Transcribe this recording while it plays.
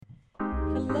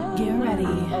Hello. Get ready,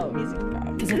 Music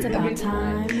drop. cause it's about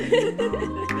time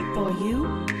for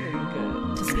you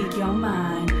to speak your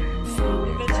mind.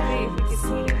 Eventually, if we could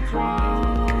see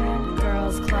Secret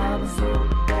Girls Club.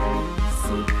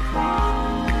 Secret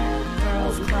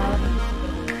Girls Club.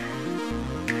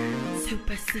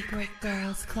 Super Secret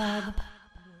Girls Club.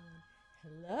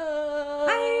 Hello.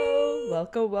 Hi.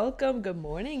 Welcome. Good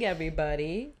morning,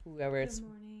 everybody. Whoever it's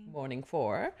morning. morning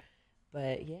for.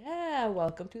 But yeah,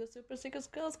 welcome to the Super Secret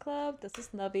Girls Club. This is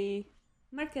Navi.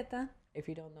 Marketa. If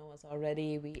you don't know us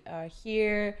already, we are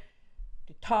here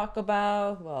to talk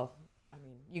about, well, I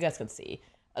mean, you guys can see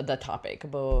the topic,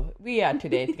 but we are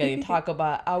today going to talk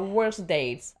about our worst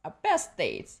dates, our best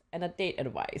dates, and a date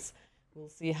advice. We'll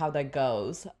see how that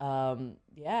goes.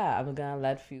 Yeah, I'm gonna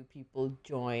let few people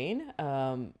join.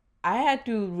 I had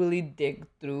to really dig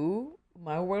through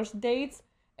my worst dates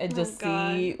and just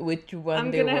see which one I'm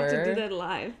they gonna were. have to do that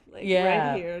live, like Yeah.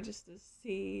 right here, just to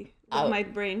see what my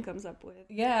brain comes up with.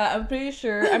 Yeah, I'm pretty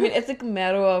sure. I mean, it's like a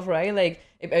matter of, right? Like,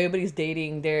 if everybody's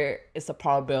dating, there is a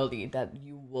probability that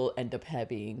you will end up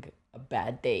having a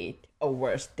bad date, a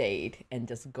worst date, and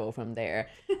just go from there.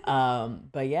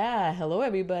 But yeah, hello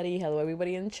everybody. Hello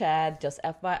everybody in chat. Just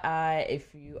FYI,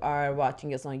 if you are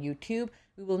watching us on YouTube,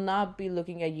 we will not be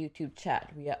looking at YouTube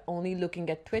chat. We are only looking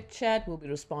at Twitch chat. We'll be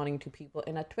responding to people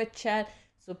in a Twitch chat.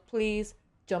 So please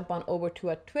jump on over to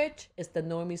our Twitch. It's the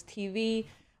Normies TV.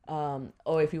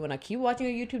 Or if you want to keep watching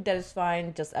on YouTube, that is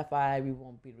fine. Just FYI, we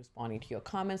won't be responding to your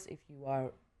comments if you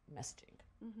are messaging.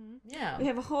 Mm-hmm. Yeah, We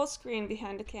have a whole screen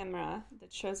behind the camera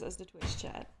that shows us the Twitch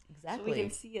chat, exactly. so we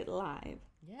can see it live.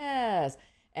 Yes.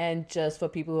 And just for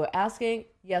people who are asking,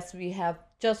 yes, we have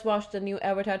just watched the new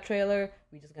Avatar trailer.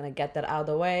 We're just going to get that out of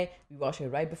the way. We watched it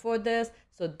right before this,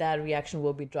 so that reaction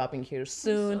will be dropping here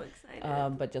soon. I'm so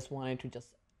excited. But just wanted to just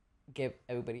give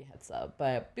everybody a heads up.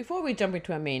 But before we jump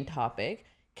into our main topic,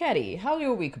 Katie, how's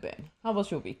your week been? How was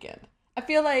your weekend? I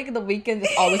feel like the weekend is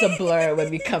always a blur when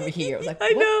we come here. It's like,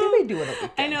 I what know. did we do on the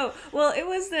weekend? I know. Well, it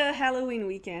was the Halloween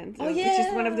weekend, Oh, which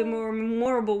is one of the yeah. more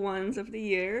memorable ones of the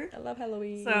year. I love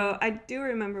Halloween. So I do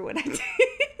remember what I did.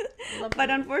 Love But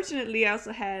it. unfortunately, I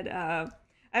also had,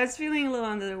 I was feeling a little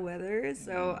under the weather,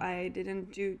 so I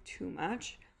didn't do too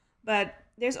much. But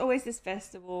there's always this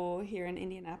festival here in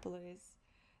Indianapolis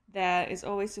that is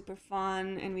always super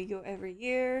fun, and we go every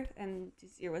year, and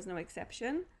this year was no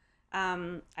exception.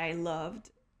 I loved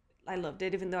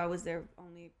it, even though I was there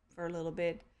only for a little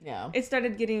bit. Yeah. It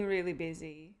started getting really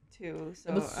busy too.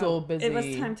 So It was so busy. It was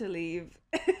time to leave.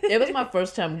 It was my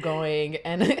first time going,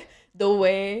 and the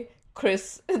way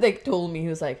Chris like told me, he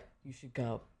was like, "You should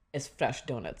go. It's fresh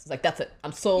donuts." It's like, that's it.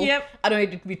 I'm sold. Yep. I don't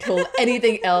need to be told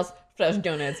anything else. Fresh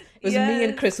donuts. It was me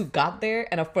and Yes. Chris who got there,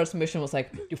 and our first mission was like,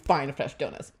 "You find fresh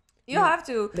donuts." You have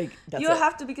to. Like, that's You it.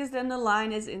 have to, because then the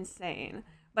line is insane.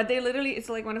 But they literally, it's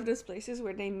like one of those places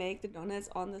where they make the donuts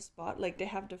on the spot. Like, they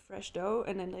have the fresh dough,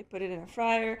 and then they put it in a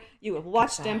fryer. You will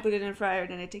watch them put it in a fryer,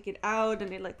 then they take it out,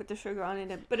 and they like put the sugar on it,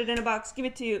 and put it in a box, give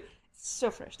it to you. It's so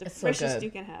fresh. The It's so freshest good.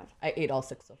 you can have. I ate all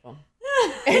 6 of them.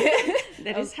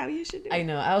 That is how you should do it. I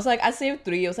know. I was like, I saved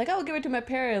 3. I was like, I'll give it to my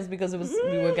parents because it was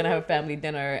we were gonna have a family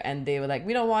dinner, and they were like,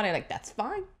 we don't want it. Like, that's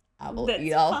fine. I will That's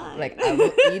eat all. fine. Like, I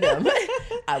will eat them.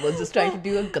 I was just trying to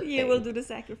do a good thing. You will do the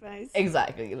sacrifice.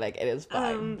 Exactly. Like, it is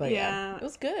fine. But yeah, yeah. it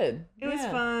was good. It was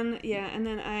fun. Yeah, and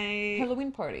then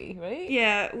Halloween party, right?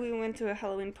 Yeah, we went to a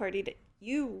Halloween party that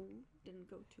you didn't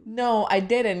go to. No, I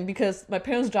didn't because my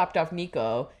parents dropped off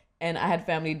Nico, and I had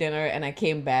family dinner, and I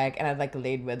came back, and I like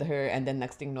laid with her, and then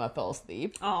next thing you know, I fell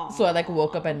asleep. Aw. So I like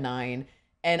woke up at 9,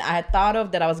 and I had thought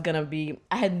of that I was gonna be.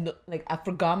 I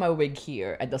forgot my wig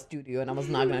here at the studio, and I was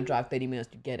not gonna drive 30 minutes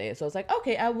to get it. So I was like,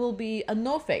 okay, I will be a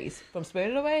No Face from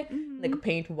Spirited Away, like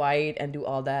paint white and do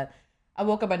all that. I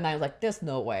woke up at 9, I was like, there's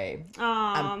no way.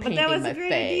 I'm But painting that was my a great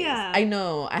face. idea. I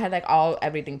know. I had like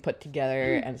everything put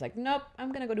together, and it's like, nope,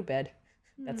 I'm gonna go to bed.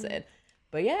 That's it.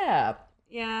 But yeah,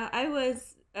 Yeah, I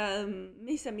was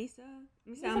Misa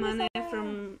Amane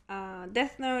from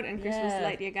Death Note, and Chris was Yes.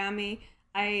 Light Yagami.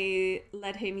 I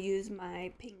let him use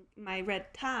my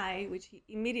red tie, which he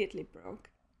immediately broke.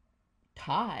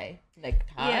 tie.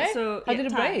 Yeah, so how yeah, did it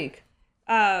tie. break?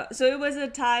 So it was a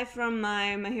tie from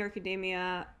my My Hero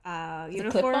Academia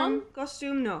uniform clip-on?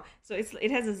 costume. No, so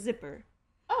it has a zipper.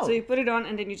 Oh, So you put it on,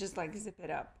 and then you just like zip it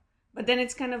up. But then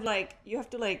it's kind of like you have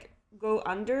to like go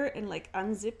under and like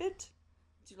unzip it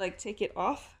to like take it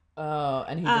off. oh,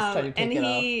 and he just tried to take and it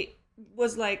off. he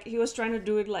was like, he was trying to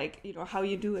do it like, you know, how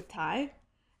you do a tie.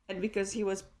 And because he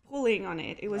was pulling on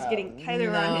it, it was getting tighter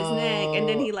around his neck. And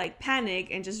then he like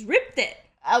panicked and just ripped it.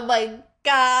 I'm like,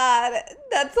 God,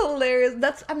 that's hilarious.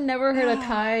 I've never heard a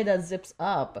tie that zips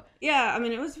up. Yeah, I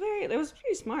mean, it was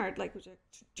pretty smart. Like, it was like,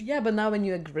 Yeah, but now when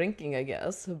you're drinking, I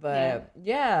guess. But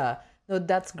yeah, no,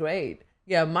 that's great.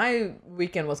 Yeah, my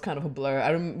weekend was kind of a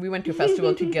blur. We went to a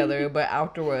festival together, but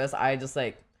afterwards I just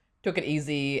like took it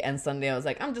easy. And Sunday I was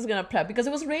like, I'm just gonna prep because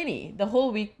it was rainy the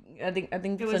whole week. I think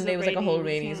It was Sunday a was like a whole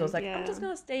rainy rainy, so I was like, weekend, I'm just yeah.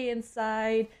 gonna stay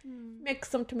inside, make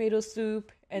some tomato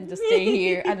soup, and just stay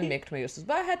here. I didn't make tomato soup,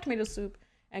 but I had tomato soup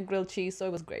and grilled cheese, so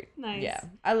it was great. Nice. Yeah,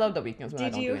 I love the weekends when I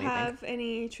Did don't you do anything. have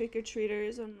any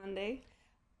trick-or-treaters on Monday?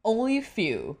 Only a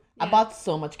few. I Yeah. bought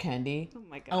so much candy. Oh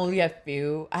my I god. only have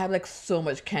few. I have like so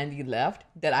much candy left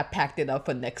that I packed it up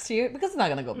for next year because it's not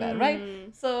gonna go bad, right?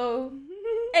 So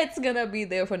it's gonna be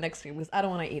there for next year because I don't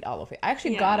want to eat all of it. I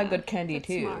actually got a Yeah, good candy that's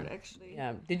too. smart, actually.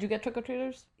 Yeah. Did you get trick or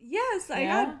treaters? Yes,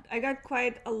 Yeah? I got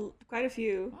quite a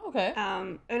few. Okay.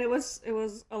 And it was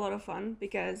a lot of fun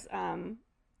because I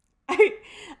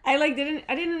like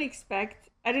I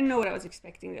didn't know what I was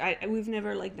expecting. We've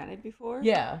never like done it before.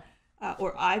 Yeah.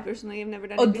 Or I personally have never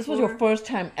done Oh, it this before. was your first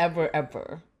time ever.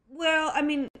 Well, I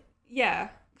mean, yeah,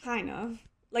 kind of.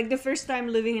 Like the first time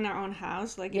living in our own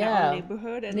house, like in our Yeah. own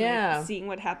neighborhood, and Yeah. like seeing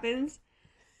what happens.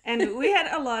 And we had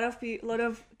a lot of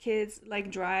kids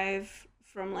like drive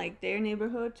from like their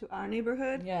neighborhood to our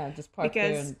neighborhood. Yeah, just park there.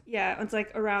 Because it's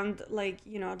like around like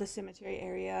the cemetery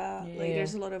area. Like Yeah.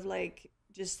 there's a lot of like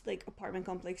just like apartment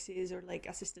complexes or like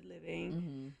assisted living.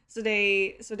 Mm-hmm. So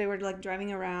they were like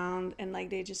driving around and like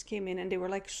they just came in and they were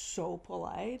like so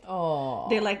polite. Oh.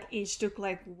 They like each took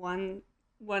like one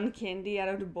candy out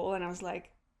of the bowl and I was like,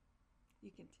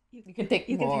 You can take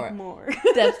you more. can take more.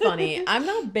 That's funny. I'm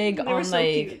not big They were on so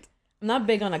like cute. I'm not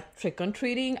big on like trick or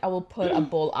treating. I will put a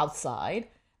bowl outside.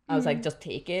 I was like, just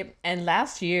take it. And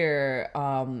last year,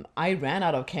 I ran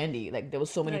out of candy. Like there was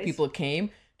so many Nice. people came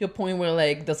to a point where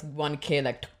like this one kid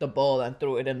like took the bowl and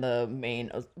threw it in the main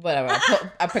whatever.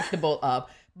 I picked the bowl up.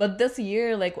 But this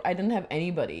year, like I didn't have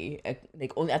anybody.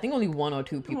 Like I think only one or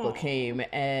two people Aw. came,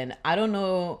 and I don't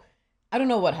know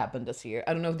what happened this year.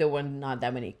 I don't know if there were not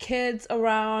that many kids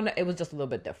around. It was just a little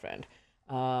bit different.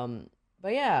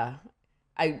 But yeah,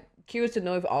 I curious to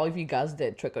know if all of you guys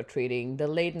did trick or treating. The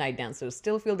late night dancers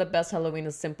still feel the best Halloween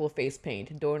is simple face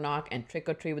paint, door knock, and trick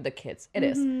or treat with the kids. It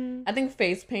is. I think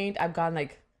face paint.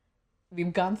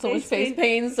 We've gotten so much face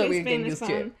paint, so face we're getting paint is used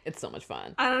to it. fun. It's so much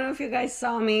fun. I don't know if you guys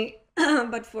saw me,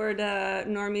 but for the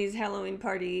Normies Halloween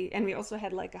party, and we also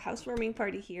had like a housewarming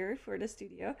party here for the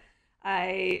studio,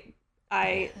 I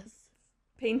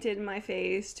painted my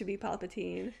face to be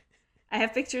Palpatine. I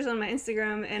have pictures on my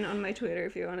Instagram and on my Twitter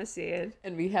if you want to see it.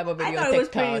 And we have a video I thought on it was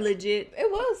TikTok. pretty legit.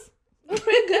 It was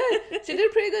pretty good. She did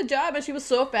a pretty good job, and she was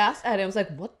so fast at it. I was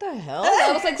like, what the hell?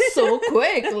 That was like so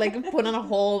quick. Like put on a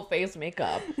whole face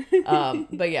makeup.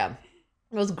 But yeah,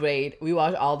 it was great. We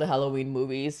watched all the Halloween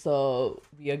movies, so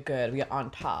we are good. We are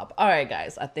on top. All right,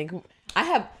 guys. I think I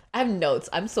have notes.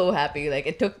 I'm so happy.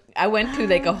 Like I went to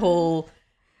like a whole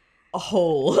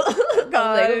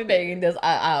like figuring this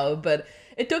out, but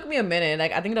it took me a minute.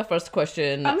 Like I think the first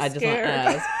question I'm I just want to scared.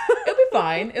 ask. It'll be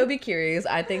fine. It'll be curious.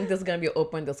 I think this is gonna be an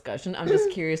open discussion. I'm just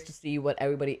curious to see what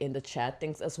everybody in the chat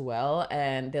thinks as well.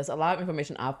 And there's a lot of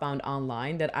information I found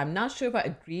online that I'm not sure if I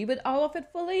agree with all of it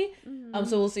fully.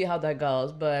 So we'll see how that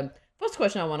goes. But first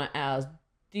question I want to ask: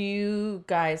 do you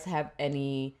guys have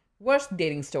any worst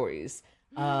dating stories?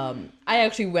 I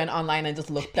actually went online and just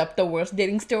looked up the worst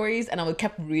dating stories, and I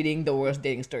kept reading the worst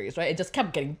dating stories. Right, it just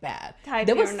kept getting bad. Type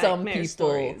There your was some nightmare people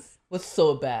stories. was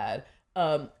so bad.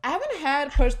 I haven't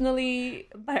had personally.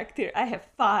 Back there, I have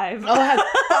 5. Oh, I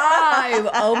had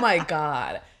 5. Oh my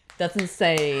god, that's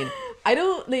insane. I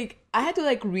don't like. I had to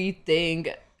like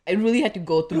rethink. I really had to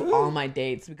go through all my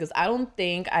dates because I don't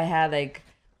think I had like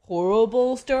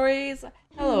horrible stories.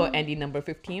 Hello, Andy number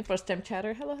 15, first time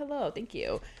chatter. Hello, thank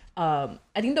you. I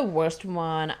think the worst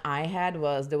one I had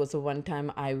was there was a one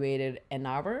time I waited an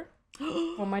hour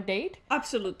for my date.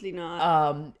 Absolutely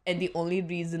not. And the only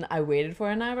reason I waited for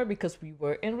an hour because we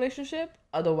were in a relationship.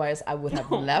 Otherwise, I would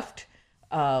have left.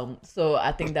 So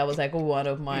I think that was like one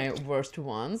of my worst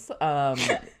ones.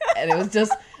 And it was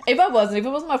just if it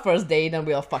was my first date, then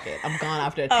we'll fuck it. I'm gone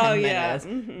after 10 minutes.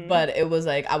 But it was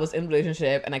like I was in a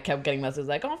relationship and I kept getting messages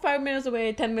like, oh, 5 minutes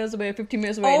away, 10 minutes away, 15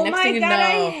 minutes away. Oh Next my thing you god,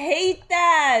 know, I hate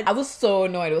that. I was so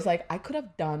annoyed. It was like I could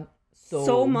have done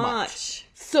so much.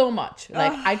 so much.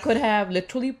 Like I could have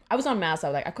literally. I was on Mass. I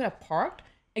was like I could have parked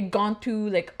and gone to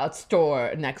like a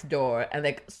store next door and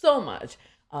like so much.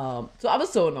 So I was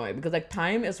so annoyed because like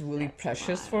time is really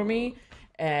precious for me,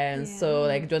 and so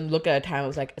like don't look at a time. I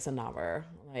was like it's an hour.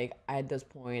 Like at this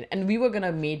point, and we were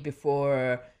gonna meet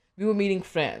before we were meeting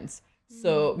friends.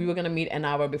 So we were gonna meet an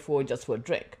hour before just for a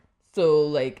drink. So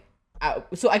like, I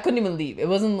couldn't even leave. It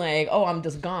wasn't like, oh, I'm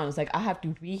just gone. It's like I have to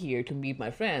be here to meet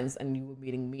my friends, and you were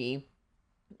meeting me,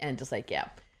 and just like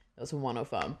that was one of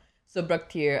them. So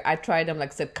Braktir, I tried them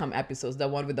like sitcom episodes. The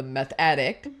one with the meth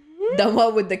addict, the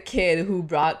one with the kid who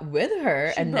brought with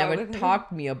her and never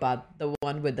talked me about the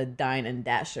one with the Dine and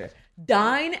Dasher.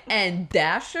 Dine and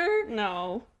Dasher?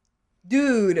 No.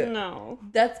 Dude. No.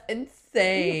 That's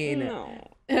insane. No.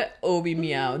 Obi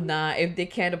meow. Nah, if they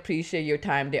can't appreciate your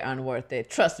time, they aren't worth it.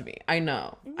 Trust me. I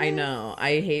know.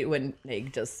 I hate when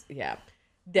like just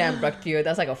Damn, Braktir,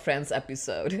 that's like a Friends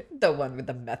episode. The one with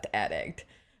the meth addict.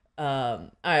 I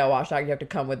watch that. You have to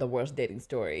come with the worst dating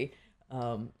story.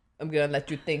 I'm gonna let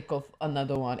you think of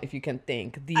another one if you can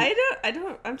think. I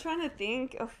don't. I'm trying to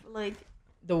think of like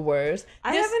the worst.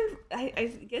 I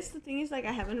guess the thing is like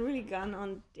I haven't really gone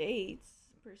on dates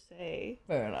per se.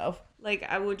 Fair enough. Like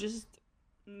I would just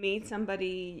meet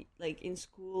somebody like in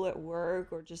school, at work,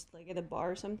 or just like at a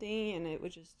bar or something, and it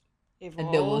would just evolve.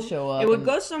 And they will show up. It would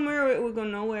go somewhere, or it would go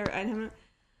nowhere. I haven't.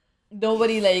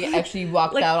 Nobody like actually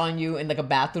walked out on you in like a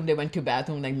bathroom. They went to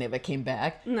bathroom, like never came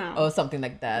back. No. Or something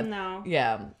like that. No.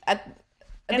 Yeah. I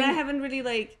haven't really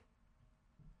like.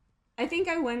 I think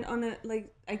I went on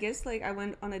I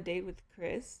went on a date with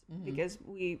Chris because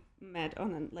we met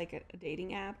on a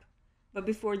dating app, but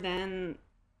before then,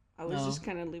 I was just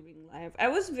kind of living life.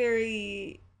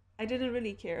 I didn't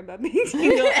really care about being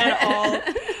single at all.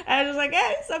 I was like,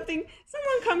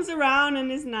 someone comes around and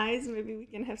is nice, maybe we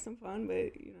can have some fun,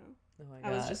 but you know. Oh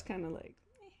I was just kind of like,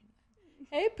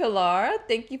 hey, Pilar,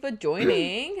 thank you for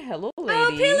joining. Hello, lady. Oh,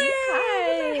 Pilar!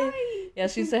 Hi. Hi. Yeah,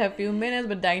 she said a few minutes,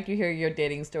 but dying to hear your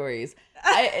dating stories.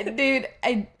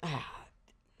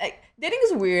 Dating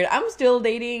is weird. I'm still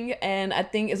dating, and I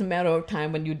think it's a matter of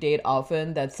time when you date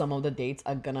often that some of the dates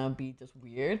are gonna be just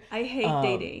weird. I hate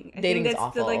dating. I dating think is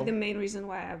that's awful. the main reason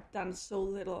why I've done so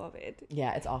little of it.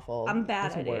 Yeah, it's awful. I'm bad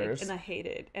it's at worse. it, and I hate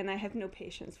it, and I have no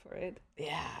patience for it.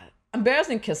 Yeah.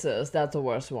 Embarrassing kisses, that's the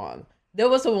worst one. There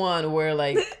was a one where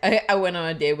like I went on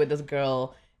a date with this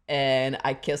girl and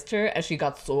I kissed her and she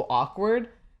got so awkward.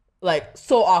 Like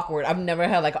so awkward. I've never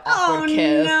had like an awkward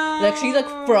kiss. No. Like she like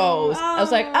froze. I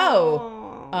was like,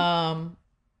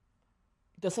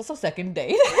 this is a second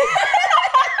date.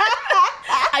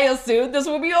 I assumed this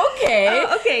would be okay.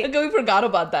 Oh, okay. Like, we forgot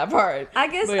about that part. I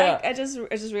guess I I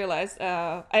just realized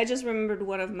I just remembered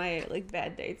one of my like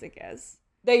bad dates, I guess.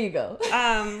 There you go.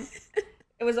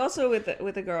 It was also with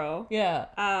a girl. Yeah.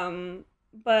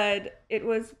 But it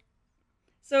was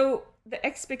so the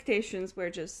expectations were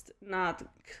just not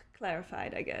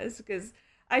clarified, I guess, because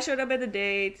I showed up at the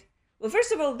date. Well,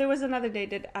 first of all, there was another date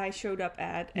that I showed up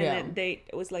at, and that date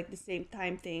was like the same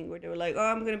time thing where they were like, "Oh,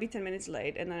 I'm gonna be 10 minutes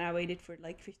late," and then I waited for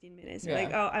like 15 minutes. Yeah.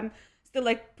 Like, "Oh, I'm still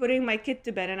like putting my kid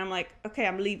to bed," and I'm like, "Okay,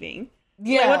 I'm leaving."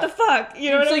 Yeah. Like, what the fuck?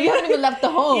 You know what I mean? So you haven't even left the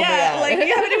home. Yeah, like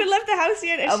you haven't even left the house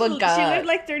yet. And oh she lived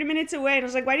like 30 minutes away. And I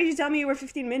was like, why did you tell me you were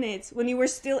 15 minutes when you were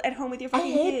still at home with your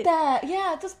fucking kid? I hate that.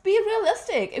 Yeah, just be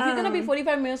realistic. If you're going to be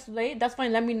 45 minutes late, that's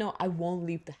fine. Let me know. I won't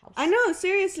leave the house. I know,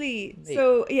 seriously. Wait.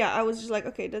 So, yeah, I was just like,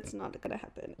 okay, that's not going to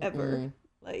happen ever.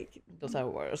 Like, those are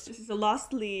worse. This is a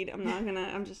lost lead.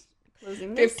 I'm just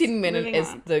closing 15 minutes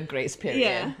is the grace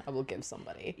period I will give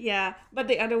somebody. Yeah, but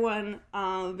the other one,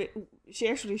 she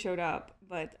actually showed up,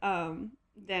 but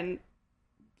then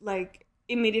like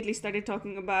immediately started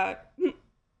talking about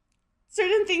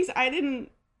certain things I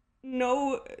didn't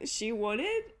know she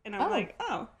wanted, and I'm like,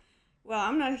 oh, well,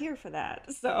 I'm not here for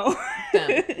that. So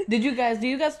do you guys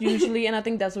usually, and I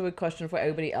think that's a good question for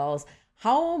everybody else,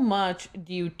 how much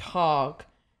do you talk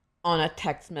on a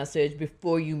text message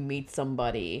before you meet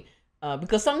somebody?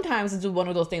 Because sometimes it's just one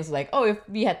of those things like, oh, if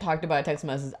we had talked about a text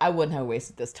message, I wouldn't have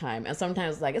wasted this time. And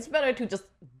sometimes like it's better to just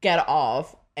get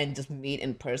off and just meet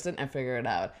in person and figure it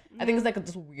out. I think it's like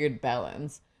this weird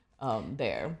balance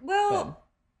there. Well,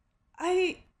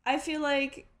 I feel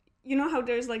like, you know how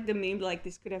there's like the meme like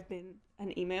this could have been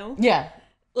an email? Yeah.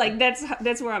 Like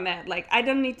that's where I'm at. Like I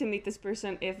don't need to meet this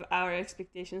person if our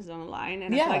expectations don't align,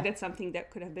 and I feel like that's something that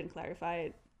could have been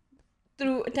clarified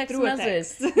through a text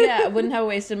message. Yeah, I wouldn't have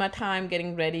wasted my time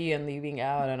getting ready and leaving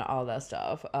out and all that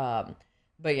stuff.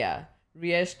 But yeah,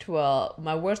 Riesh 12.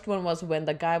 My worst one was when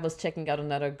the guy was checking out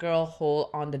another girl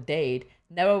hole on the date.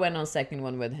 Never went on second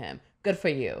one with him. Good for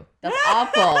you. That's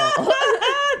awful.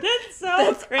 That's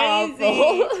so crazy.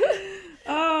 Awful.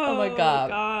 Oh my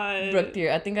god. Brooke,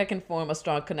 dear, I think I can form a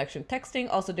strong connection texting.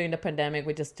 Also during the pandemic,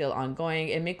 which is still ongoing,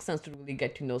 it makes sense to really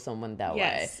get to know someone that way.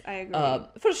 Yes, I agree.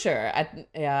 For sure.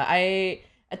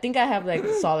 I think I have like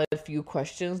solid few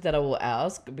questions that I will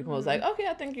ask because like, okay,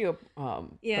 I think you're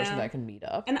person that I can meet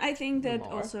up. And I think that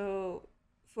more. also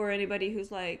for anybody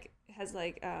who's like has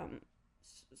like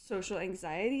social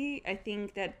anxiety, I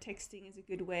think that texting is a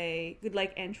good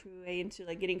like entryway into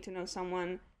like getting to know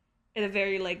someone in a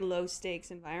very like low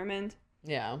stakes environment.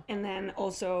 Yeah. And then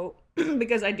also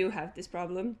because I do have this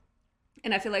problem,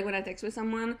 and I feel like when I text with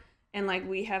someone and like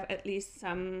we have at least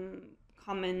some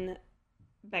common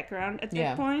background at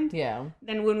that point,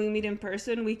 then when we meet in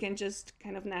person, we can just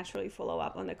kind of naturally follow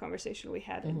up on the conversation we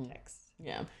had in text.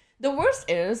 Yeah. The worst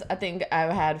is, I think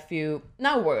I've had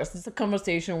not worst, it's a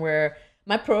conversation where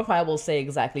my profile will say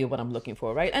exactly what I'm looking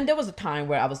for, right? And there was a time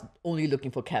where I was only looking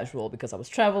for casual because I was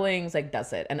traveling. It's like,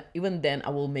 that's it. And even then,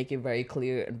 I will make it very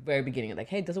clear at the very beginning, like,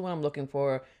 hey, this is what I'm looking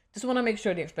for. Just want to make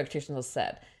sure the expectations are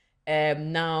set.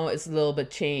 And now it's a little bit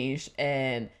changed.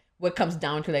 And what comes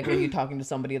down to, like, when you're talking to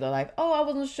somebody, they're like, oh, I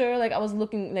wasn't sure. Like, I was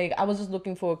just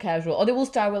looking for casual. Or they will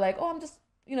start with, like, oh, I'm just,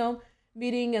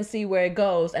 meeting and see where it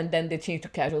goes. And then they change to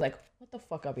casual, like, what the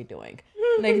fuck are we doing?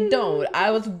 Like, don't.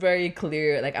 I was very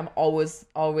clear. Like, I'm always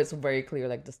very clear,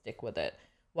 like, to stick with it.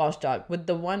 Watchdog. With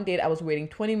the one date, I was waiting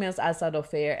 20 minutes outside of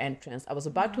fair entrance. I was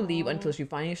about to leave until she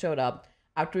finally showed up.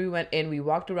 After we went in, we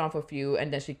walked around for a few,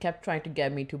 and then she kept trying to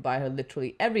get me to buy her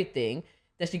literally everything.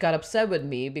 Then she got upset with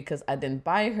me because I didn't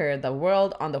buy her the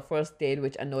world on the first date,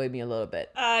 which annoyed me a little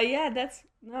bit. Yeah, that's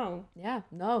no. Yeah,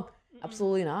 no.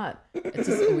 Absolutely not. It's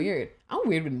just weird. I'm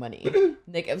weird with money.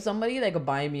 Like, if somebody like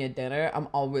buy me a dinner, I'm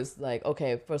always like,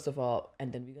 okay, first of all,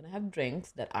 and then we're gonna have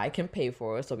drinks that I can pay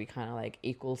for, so we kind of like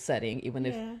equal setting, even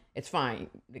if it's fine.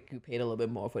 Like, you paid a little bit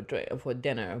more for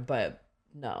dinner, but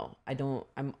no, I don't.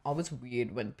 I'm always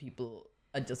weird when people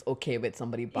are just okay with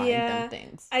somebody buying them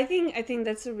things. I think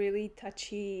that's a really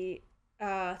touchy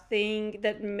thing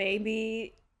that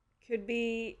maybe could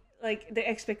be like the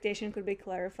expectation could be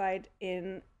clarified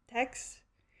in text,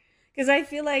 because I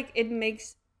feel like it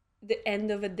makes the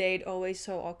end of a date always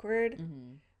so awkward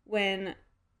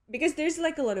because there's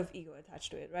like a lot of ego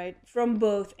attached to it, right? From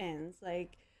both ends.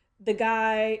 Like, the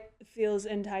guy feels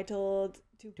entitled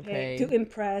to pay, to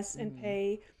impress and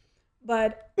pay,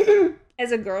 but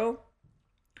as a girl,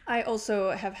 I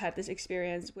also have had this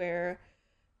experience where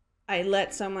I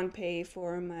let someone pay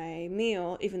for my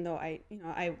meal, even though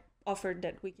I offered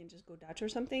that we can just go Dutch or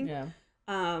something.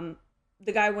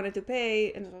 The guy wanted to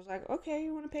pay, and I was like, okay,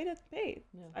 you want to pay, that pay.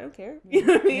 I don't care. You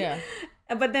know what I mean? Yeah.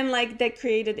 But then, like, that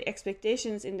created the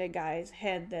expectations in the guy's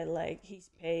head that, like,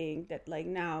 he's paying, that, like,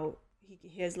 now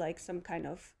he has, like, some kind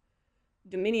of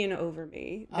dominion over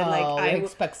me. That, like, I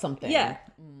expect something. Yeah.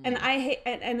 And I hate,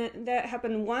 and that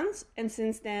happened once, and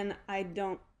since then, I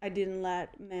didn't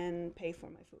let men pay for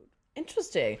my food.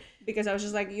 Interesting. Because I was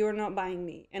just like, you're not buying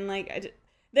me. And, like,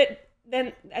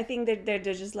 then I think that they're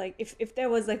just like, if there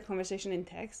was like conversation in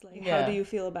text, like, how do you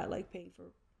feel about like paying for?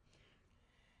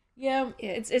 Yeah,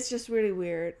 it's just really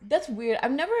weird. That's weird.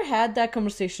 I've never had that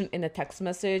conversation in a text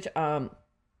message.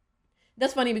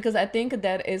 That's funny because I think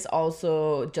that is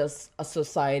also just a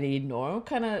society norm,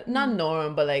 kind of not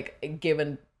norm, but like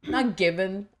not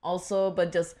given also,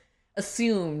 but just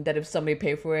assume that if somebody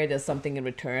pay for it, there's something in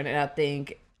return. And I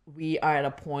think we are at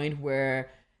a point where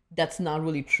that's not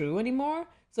really true anymore.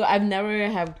 So I've never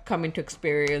have come into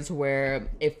experience where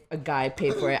if a guy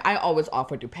paid for it, I always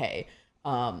offer to pay.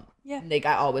 Like,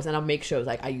 I always, and I'll make sure,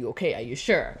 like, are you okay? Are you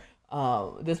sure?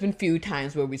 There's been few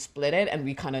times where we split it and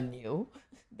we kind of knew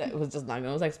that it was just not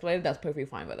going to like split it. That's perfectly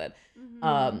fine with it.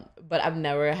 But I've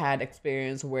never had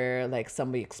experience where like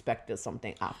somebody expected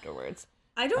something afterwards.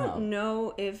 I don't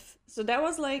know if, so that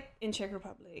was like in Czech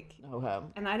Republic. Okay.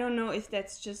 And I don't know if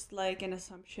that's just like an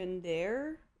assumption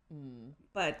there.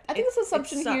 But I think it's an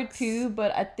assumption here too,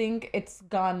 but I think it's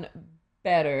gone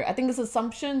better. I think it's an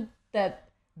assumption that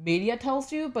media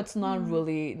tells you, but it's not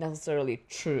really necessarily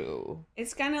true.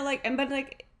 It's kind of like, but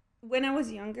like when I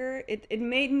was younger, it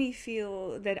made me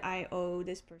feel that I owe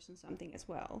this person something as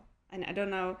well. And I don't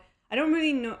know, I don't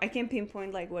really know, I can't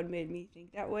pinpoint like what made me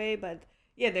think that way, but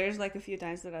yeah, there's like a few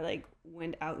times that I like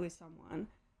went out with someone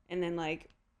and then like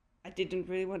I didn't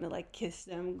really want to like kiss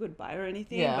them goodbye or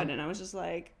anything, but then I was just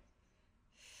like,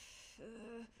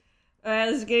 all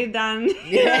right, let's get it done.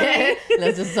 Yeah.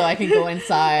 Let's just so I can go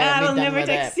inside and I'll never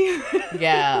text you.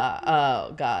 Yeah.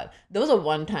 Oh God. There was a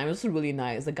one time. It was really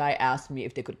nice. The guy asked me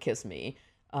if they could kiss me.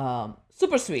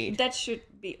 Super sweet. That should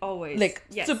be always like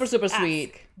super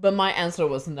sweet. But my answer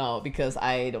was no because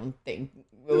I don't think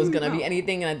it was gonna be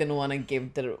anything, and I didn't want to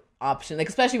give the option. Like,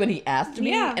 especially when he asked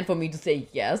me, and for me to say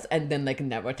yes and then like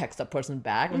never text that person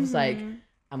back. I was like,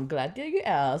 I'm glad that you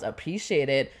asked. I appreciate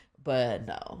it. But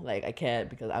no, like I can't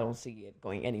because I don't see it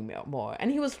going anymore.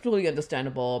 And he was truly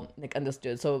understandable, like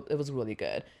understood. So it was really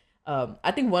good.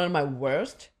 I think one of my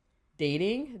worst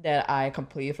dating that I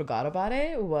completely forgot about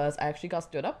it was I actually got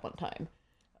stood up one time.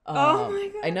 Oh my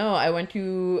God. I know. I went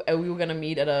to, we were gonna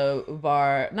meet at a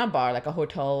bar, not bar, like a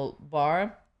hotel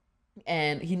bar,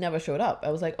 and he never showed up.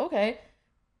 I was like, okay,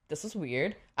 this is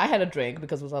weird. I had a drink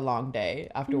because it was a long day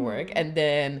after work, and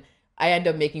then I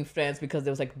ended up making friends because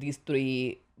there was like these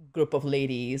three group of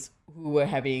ladies who were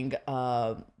having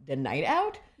the night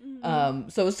out.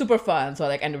 So it was super fun. So I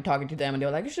like ended up talking to them, and they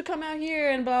were like, "You should come out here,"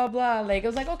 and blah blah. Like I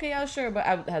was like, "Okay, yeah, sure," but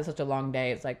I had such a long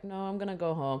day. It's like, no, I'm gonna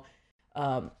go home.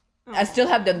 I still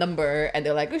have the number, and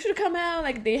they're like, "You should come out."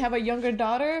 Like they have a younger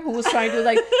daughter who was trying to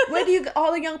like, where do you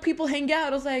all the young people hang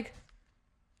out? I was like,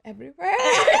 everywhere.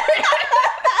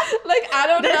 Like I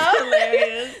don't know.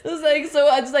 Hilarious. It was like, so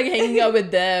I just like hanging out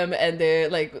with them, and they're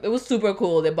like, it was super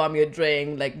cool. They bought me a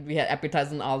drink, like we had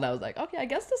appetizers and all that. I was like, okay, I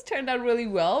guess this turned out really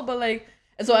well, but like,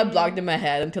 and so I blocked in my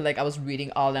head until like I was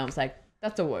reading all that. I was like,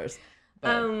 that's the worst.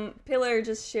 But, Pillar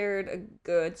just shared a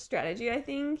good strategy, I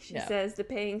think. She Yeah. says the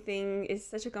paying thing is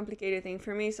such a complicated thing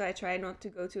for me, so I try not to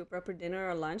go to a proper dinner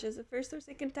or lunch as a first or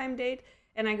second time date,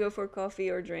 and I go for coffee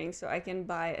or drink so I can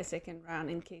buy a second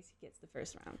round in case he gets the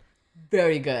first round.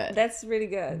 very good. That's really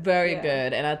good. Very Yeah.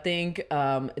 good. And I think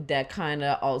that kind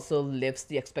of also lifts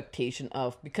the expectation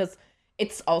of, because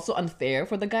it's also unfair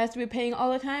for the guys to be paying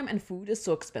all the time, and food is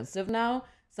so expensive now.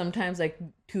 Sometimes like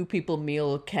two people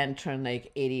meal can turn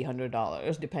like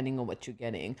 $80-$100 depending on what you're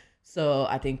getting. So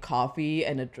I think coffee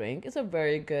and a drink is a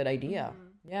very good idea.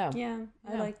 Yeah. Yeah,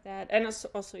 I Yeah. like that. And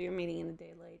also you're meeting in the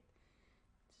daylight,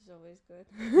 which is always good.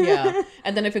 Yeah.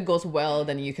 And then if it goes well,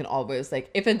 then you can always like,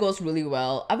 if it goes really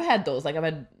well, I've had those, like I've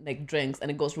had like drinks and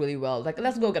it goes really well, like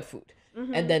let's go get food.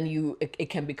 And then it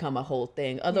can become a whole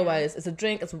thing. Otherwise it's a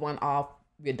drink, it's one off,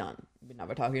 we're done, we're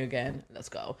never talking again, let's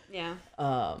go. Yeah.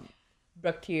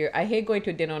 Brooke here, I hate going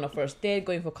to dinner on a first date.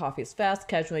 Going for coffee is fast,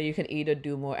 casual. You can either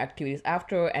do more activities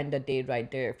after and the date right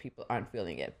there if people aren't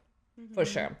feeling it. For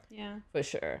sure. Yeah. For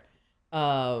sure.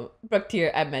 Brooke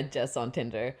here, I met Jess on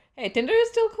Tinder. Hey, Tinder is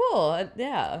still cool.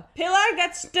 Yeah. Pillar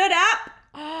got stood up.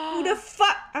 Who the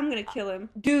fuck? I'm gonna kill him.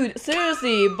 Dude,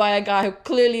 seriously, by a guy who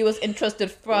clearly was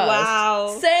interested first.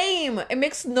 Wow. Same. It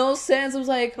makes no sense. It was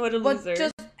like, What a what loser.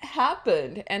 just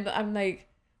happened? And I'm like,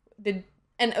 and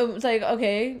it was like,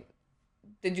 okay,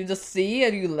 did you just see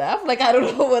and you left? Like, I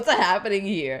don't know what's happening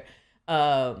here.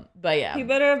 But yeah. He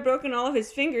better have broken all of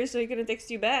his fingers so he couldn't text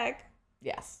you back.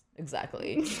 Yes,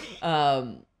 exactly.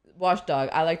 Watchdog,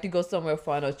 I like to go somewhere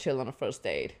fun or chill on a first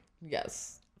date.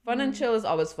 Yes. Fun and chill is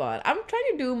always fun. I'm trying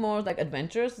to do more like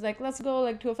adventures. Like, let's go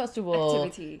like to a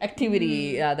festival.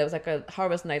 Activity. Yeah, there was like a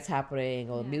harvest nights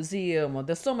happening or a museum, or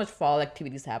there's so much fall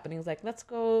activities happening. It's like, let's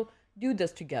go do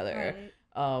this together.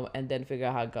 Right. And then figure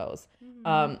out how it goes.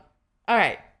 All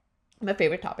right, my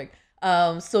favorite topic.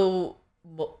 So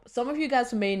some of you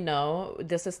guys may know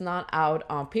this is not out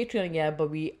on Patreon yet,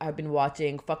 but I've been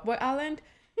watching Fuckboy Island,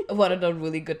 one of the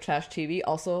really good trash TV.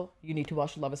 Also, you need to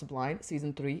watch Love Is Blind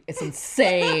season 3. It's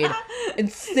insane,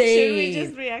 insane. Should we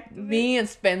just react to Me and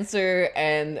Spencer,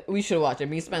 and we should watch it.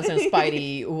 Me, Spencer, and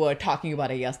Spidey were talking about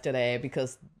it yesterday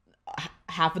because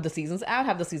half of the season's out,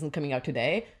 half the season coming out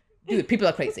today. Dude, people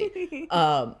are crazy.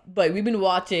 But we've been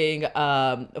watching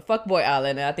Fuckboy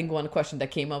Island, and I think one question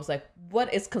that came up was like,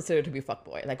 what is considered to be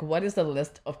fuckboy? Like, what is the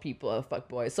list of people of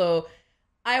fuckboy? So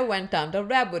I went down the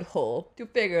rabbit hole to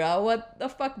figure out what the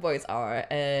fuckboys are,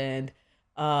 and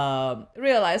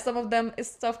realized some of them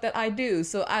is stuff that I do.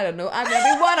 So I don't know, I'm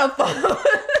maybe one of them.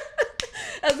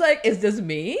 I was like, is this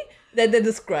me that they're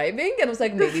describing? And I was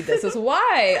like, maybe this is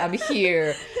why I'm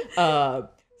here.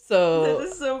 So That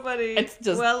is so funny. it's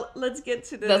just- well, let's get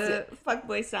to the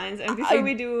fuckboy signs. And before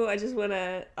we do, I just want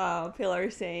to Pillar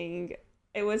saying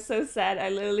it was so sad. I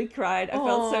literally cried. I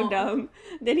felt so Aw. dumb.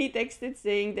 Then he texted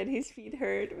saying that his feet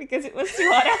hurt because it was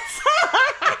too hot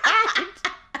outside.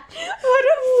 What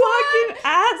a fucking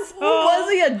asshole. Was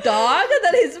he a dog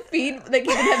that his feet, like, he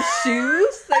didn't have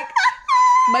shoes? Like,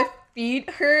 my feet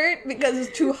hurt because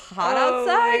it's too hot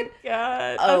outside? Oh my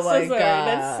god. Oh I'm my so sorry. God.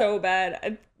 That's so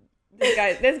bad.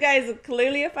 This guy is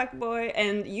clearly a fuckboy,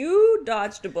 and you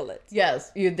dodged a bullet.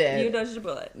 Yes, you did. You dodged a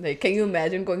bullet. Like, can you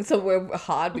imagine going somewhere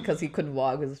hot because he couldn't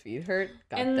walk because his feet hurt?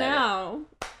 God And damn it. now...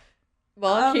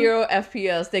 Well, Hero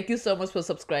FPS, thank you so much for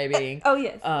subscribing. Oh,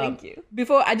 yes. Thank you.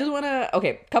 Before, I just want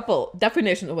to, couple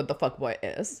definition of what the fuckboy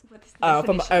is. What is the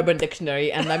From definition? Urban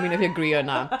Dictionary, and let me know if you agree or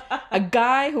not. A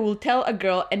guy who will tell a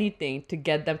girl anything to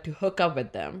get them to hook up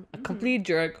with them. A complete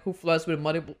jerk who flirts with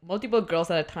multiple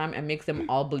girls at a time and makes them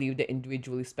all believe they're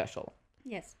individually special.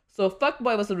 Yes. So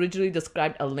fuckboy was originally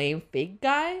described a lame fake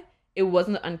guy. It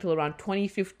wasn't until around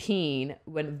 2015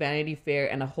 when Vanity Fair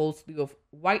and a whole slew of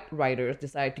white writers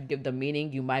decided to give the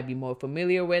meaning you might be more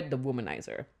familiar with, the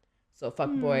womanizer. So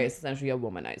fuckboy is essentially a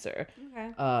womanizer.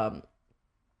 Okay.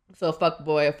 So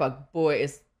fuckboy or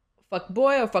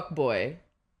fuckboy,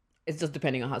 it's just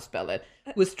depending on how to spell it,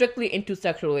 who's strictly into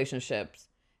sexual relationships.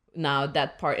 Now,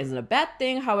 that part isn't a bad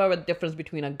thing. However, the difference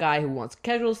between a guy who wants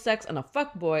casual sex and a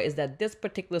fuckboy is that this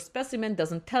particular specimen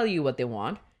doesn't tell you what they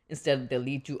want. Instead, they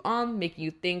lead you on, making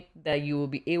you think that you will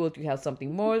be able to have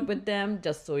something more with them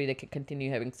just so they can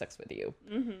continue having sex with you.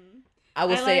 Mm-hmm. I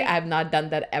will say I have not done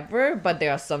that ever, but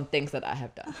there are some things that I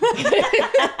have done.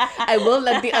 I will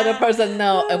let the other person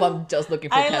know if I'm just looking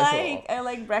for casual. I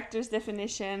like Brechter's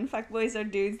definition. Fuckboys are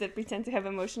dudes that pretend to have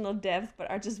emotional depth but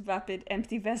are just vapid,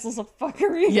 empty vessels of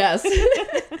fuckery. Yes.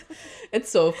 It's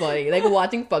so funny. Like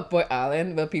watching Fuckboy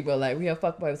Island where people are like, we have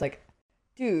fuckboys. It's like,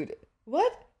 dude,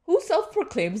 what? Who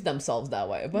self-proclaims themselves that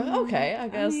way? But okay, I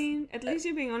guess. I mean, at least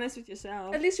you're being honest with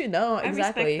yourself. At least you know,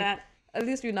 exactly. I respect that. At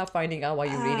least you're not finding out while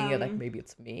you're reading it, like, maybe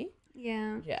it's me.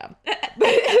 Yeah. Yeah. Am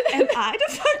I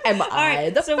the fuckboy? Am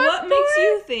I the So fuckboy? what makes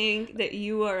you think that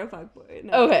you are a fuckboy?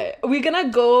 No. Okay, we're gonna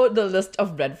go the list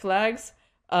of red flags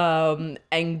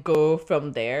and go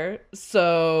from there.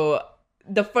 So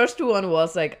the first one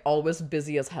was, like, always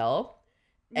busy as hell.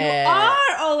 You are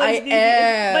always busy.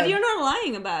 am. But you're not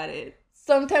lying about it.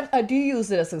 Sometimes I do use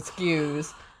it as an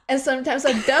excuse, and sometimes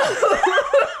I don't.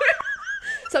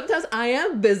 Sometimes I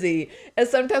am busy, and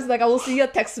sometimes like I will see a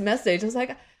text message. It's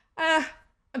like, I'm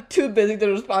too busy to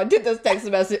respond to this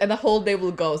text message, and the whole day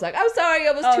will go. It's like, I'm sorry,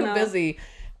 I was too busy.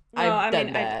 No, I've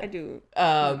done that. I do.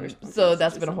 So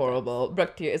that's been horrible.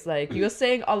 Brooke, it's like you're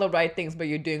saying all the right things, but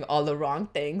you're doing all the wrong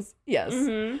things. Yes.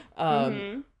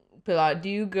 Pilar, do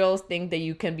you girls think that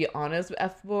you can be honest with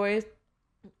F boys,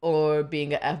 or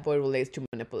being an F boy relates to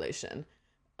manipulation?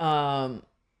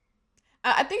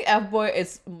 I think F-boy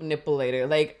is manipulator.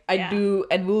 Like, I do,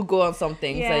 and we'll go on some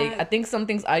things. Yeah. Like, I think some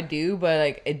things I do, but,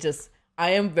 like, it just,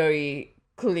 I am very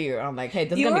clear. I'm like, hey,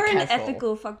 this is going to be casual. You're an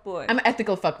ethical fuckboy. I'm an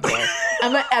ethical fuckboy.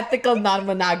 I'm an ethical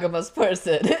non-monogamous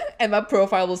person. And my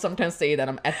profile will sometimes say that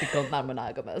I'm ethical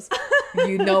non-monogamous.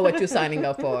 You know what you're signing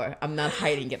up for. I'm not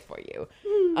hiding it for you.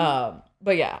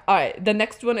 But yeah, all right. The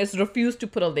next one is refuse to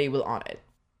put a label on it.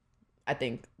 I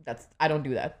think I don't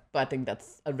do that, but I think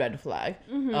that's a red flag.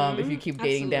 If you keep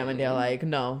dating them and they're like,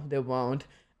 no, they won't.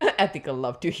 Ethical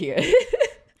love to hear.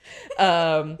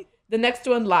 The next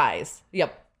one, lies.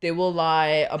 Yep. They will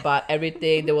lie about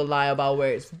everything. They will lie about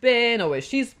where it's been or where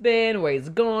she's been, where it's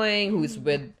going, who it's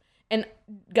with. And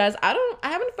guys, I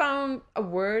haven't found a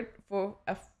word for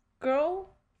fuck girl.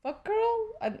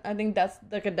 I think that's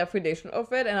like a definition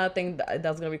of it. And I think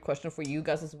that's going to be a question for you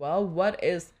guys as well. What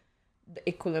is the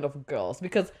equivalent of girls?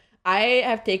 Because I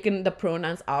have taken the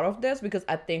pronouns out of this because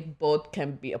I think both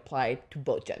can be applied to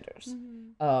both genders.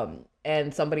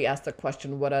 And somebody asked the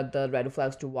question, what are the red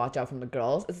flags to watch out from the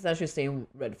girls? It's essentially the same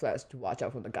red flags to watch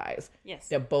out from the guys. Yes.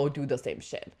 They both do the same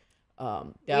shit. We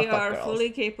are fully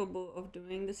capable of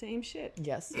doing the same shit.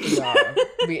 Yes, we are.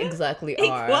 We exactly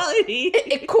are.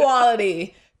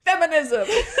 Equality. Feminism.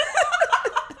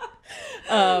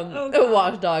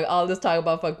 Watchdog. I'll just talk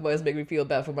about fuckboys make me feel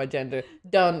bad for my gender.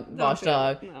 Don't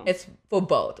watchdog. No. It's for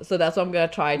both. So that's what I'm gonna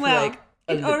try to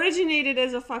it originated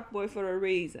as a fuckboy for a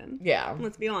reason. Yeah.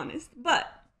 Let's be honest.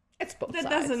 But it's both that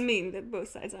sides. doesn't mean that both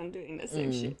sides aren't doing the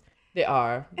same shit. They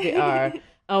are.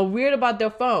 Weird about their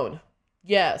phone.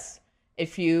 Yes.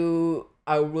 If you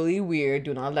are really weird,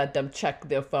 do not let them check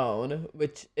their phone,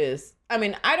 which is, I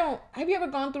mean, have you ever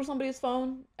gone through somebody's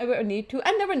phone? Ever need to?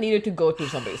 I never needed to go through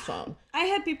somebody's phone. I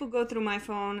had people go through my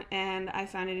phone and I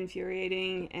found it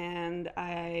infuriating, and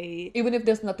even if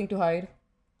there's nothing to hide?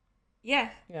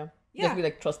 Yeah. Just be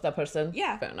like, trust that person?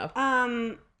 Yeah. Fair enough.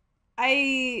 I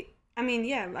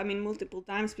mean, multiple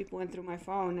times people went through my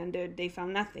phone and they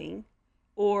found nothing.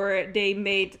 Or they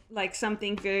made like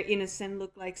something very innocent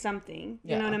look like something.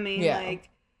 You know what I mean? Yeah. Like,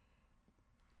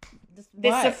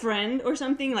 this a friend or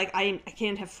something. Like, I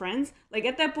can't have friends. Like,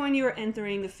 at that point, you're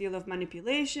entering the field of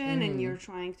manipulation and you're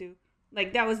trying to,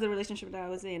 like, that was the relationship that I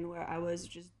was in, where I was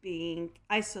just being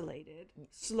isolated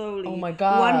slowly. Oh my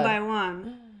God. One by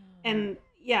one. And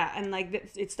yeah, and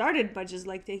like it started by just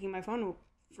like taking my phone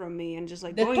from me and just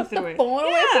like going through it. They took the phone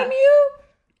away from you?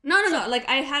 No. Like,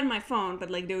 I had my phone, but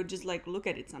like they would just like look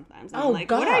at it sometimes. And I'm like,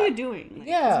 God. what are you doing? Like,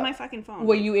 yeah. It's my fucking phone.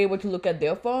 Were you able to look at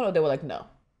their phone, or they were like, no?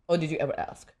 Or did you ever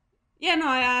ask? Yeah, no,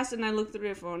 I asked and I looked through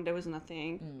their phone. There was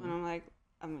nothing. And I'm like,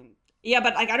 yeah,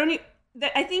 but like I don't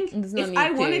I think There's no if need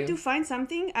I wanted to. to find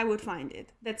something, I would find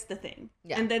it. That's the thing.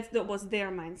 Yeah. And that was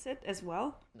their mindset as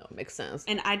well. No, makes sense.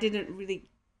 And I didn't really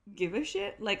give a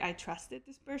shit. Like, I trusted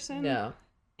this person. Yeah.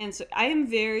 And so I am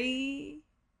very,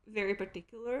 very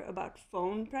particular about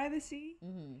phone privacy.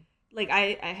 Mm-hmm. Like,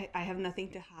 I have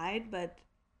nothing to hide, but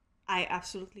I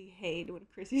absolutely hate when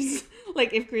Chris is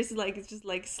like, if Chris is like, it's just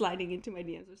like sliding into my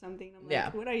DMs or something. I'm like,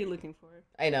 Yeah. what are you looking for?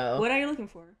 I know. What are you looking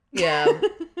for? Yeah.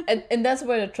 and that's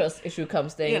where the trust issue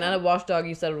comes in. Yeah. And on Watchdog,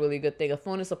 you said a really good thing. A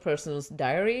phone is a person's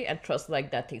diary, and trust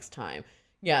like that takes time.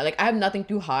 Yeah, like I have nothing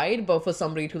to hide, but for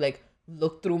somebody to like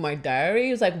look through my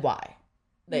diary, it's like, why?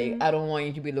 Like, I don't want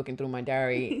you to be looking through my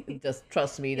diary. Just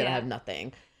trust me that I Yeah. have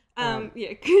nothing.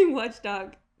 Yeah,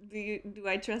 Watchdog. Do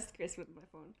I trust Chris with my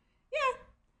phone? Yeah,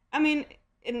 I mean,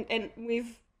 and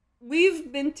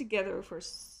we've been together for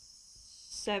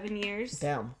 7 years,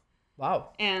 Damn.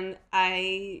 Wow. and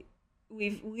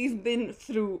we've been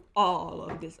through all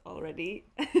of this already.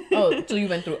 Oh, so you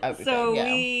went through everything. So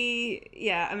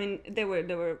yeah. I mean, there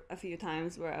were a few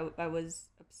times where I was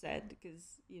upset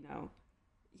because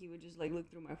he would just like look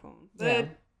through my phone, but Yeah.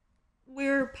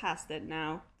 we're past that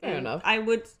now. Fair And enough. I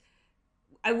would.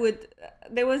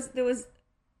 There was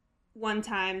one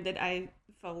time that I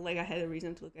felt like I had a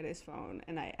reason to look at his phone,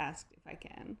 and I asked if I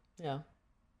can. Yeah.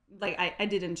 Like, I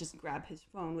didn't just grab his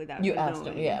phone without You him asked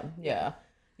knowing. him.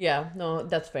 Yeah. No,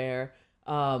 that's fair.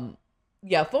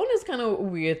 Yeah, phone is kind of a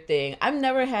weird thing. I've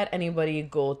never had anybody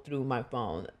go through my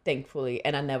phone, thankfully,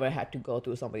 and I never had to go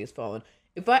through somebody's phone.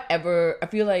 If I ever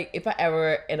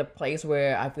in a place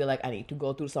where I feel like I need to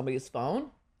go through somebody's phone,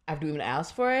 I have to even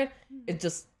ask for it. It's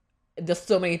just there's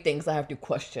so many things I have to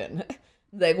question.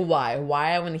 Like, why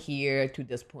am I here to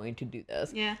this point to do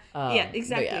this? Yeah. But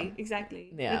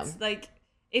Exactly. Yeah. It's like,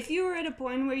 if you're at a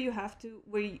point where you have to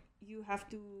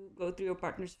go through your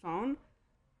partner's phone,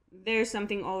 there's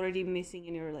something already missing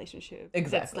in your relationship. That's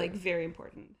Exactly. like very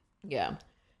important. Yeah.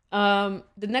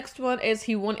 The next one is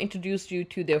he won't introduce you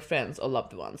to their friends or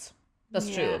loved ones. That's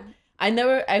Yeah. true. I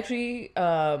never actually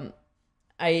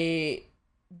I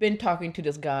been talking to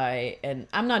this guy, and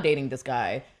I'm not dating this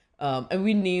guy. And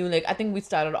we knew, like, I think we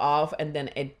started off, and then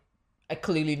I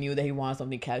clearly knew that he wanted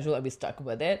something casual, and we stuck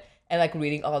with it. And like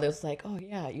reading all this, like, oh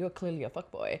yeah, you're clearly a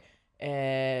fuckboy.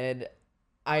 And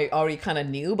I already kind of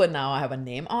knew, but now I have a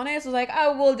name on it. So like, I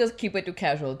will just keep it to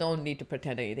casual. Don't need to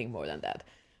pretend anything more than that.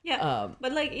 Yeah.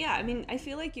 But like, yeah, I mean, I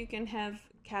feel like you can have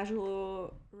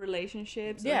casual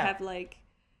relationships or Yeah. have like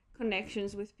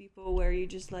connections with people where you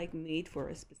just like meet for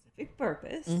a specific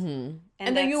purpose. And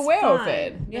then that's you're aware of fine.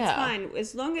 it. That's Yeah. fine.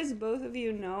 As long as both of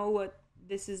you know what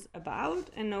this is about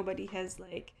and nobody has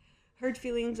like hurt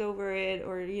feelings over it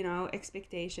or,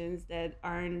 expectations that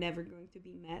are never going to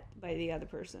be met by the other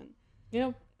person.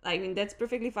 Yeah. I mean, that's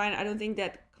perfectly fine. I don't think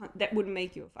that would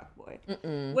make you a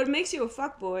fuckboy. What makes you a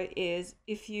fuckboy is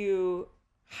if you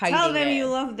tell them you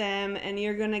love them and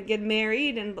you're gonna get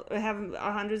married and have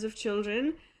hundreds of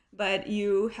children, but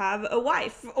you have a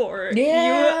wife or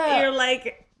Yeah. you're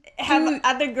like have Dude.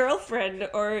 other girlfriend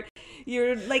or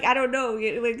you're like, I don't know,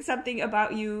 like something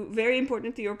about you very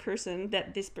important to your person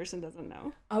that this person doesn't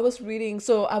know. I was reading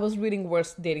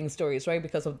worst dating stories, right?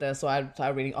 Because of this, so I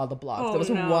started reading all the blogs. Oh, There was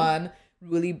no. one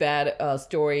really bad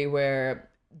story where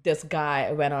this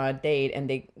guy went on a date and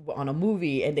they were on a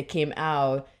movie and they came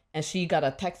out and she got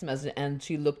a text message and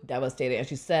she looked devastated and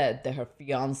she said that her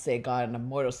fiance got in a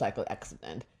motorcycle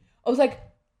accident. I was like,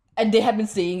 and they had been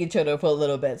seeing each other for a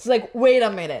little bit. So like, wait a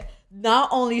minute. Not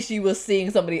only she was seeing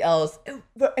somebody else,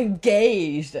 we're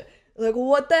engaged. Like,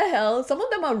 what the hell? Some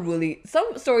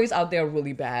stories out there are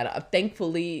really bad.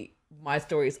 Thankfully, my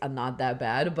stories are not that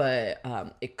bad, but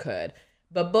it could.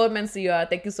 But Bo Mencia,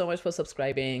 thank you so much for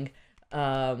subscribing.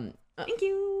 Thank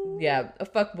you. Yeah, a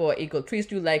fuckboy equal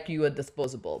treats you like you are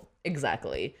disposable.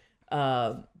 Exactly.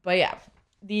 But yeah.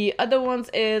 The other ones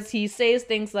is he says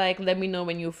things like, let me know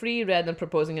when you're free, rather than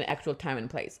proposing an actual time and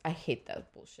place. I hate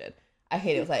that bullshit. I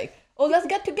hate it. It's like, oh, let's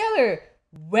get together.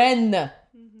 When?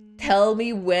 Tell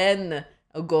me when.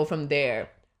 I'll go from there.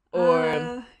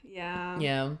 Or,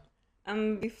 yeah.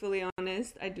 I'm be fully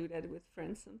honest, I do that with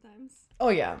friends sometimes. Oh,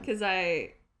 yeah. Because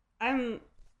I don't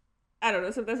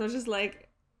know, sometimes I'm just like,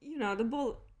 the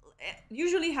bull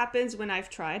usually happens when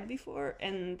I've tried before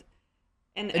and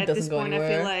at this point I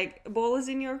feel like ball is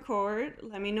in your court.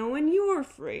 Let me know when you're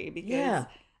free because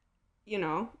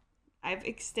I've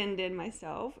extended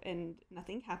myself and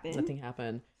nothing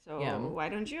happened. So why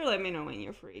don't you let me know when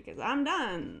you're free? Because I'm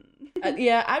done.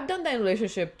 Yeah, I've done that in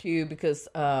relationship too because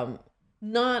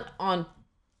not on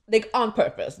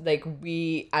purpose. Like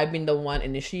I've been the one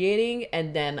initiating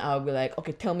and then I'll be like,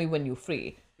 okay, tell me when you're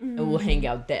free and we'll hang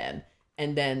out then.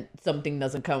 and then something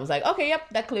doesn't come. It's like, okay, yep,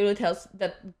 that clearly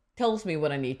tells me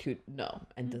what I need to know,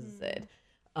 and this is it.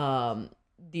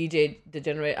 DJ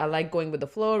Degenerate, I like going with the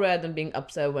flow rather than being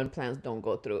upset when plans don't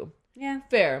go through. Yeah.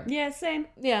 Fair. Yeah, same.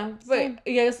 Yeah, but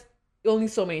yes, only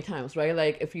so many times, right?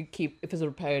 Like if it's a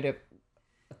repetitive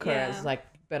occurrence, like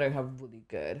better have really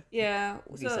good. Yeah,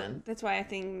 reason. So that's why I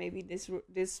think maybe this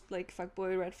like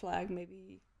fuckboy red flag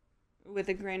maybe with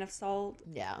a grain of salt.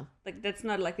 Yeah, like that's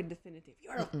not like a definitive.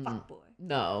 You're a fuckboy.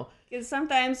 No, because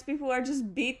sometimes people are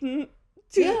just beaten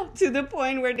to the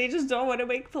point where they just don't want to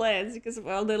make plans because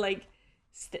they're like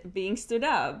being stood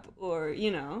up, or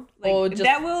like or just,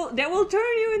 that will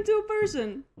turn you into a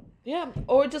person. Yeah,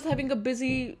 or just having a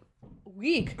busy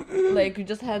week. Like you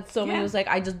just had so many. It was like,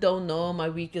 I just don't know. My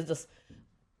week is just.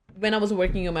 When I was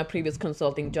working on my previous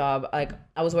consulting job, like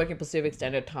I was working Pacific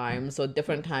Standard Time, so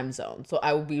different time zone. So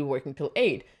I would be working till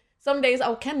 8. Some days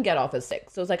I can get off at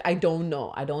 6. So it's like, I don't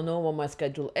know what my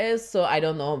schedule is. So I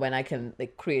don't know when I can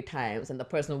like create times, and the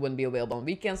person wouldn't be available on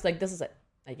weekends. Like this is it.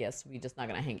 I guess we're just not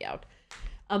gonna hang out.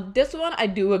 This one I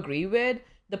do agree with.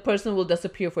 The person will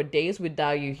disappear for days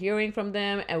without you hearing from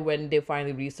them, and when they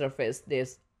finally resurface, they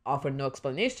offer no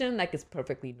explanation. Like it's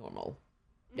perfectly normal.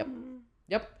 Yep.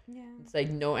 Yep. Yeah. It's like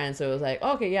no answer. It's like,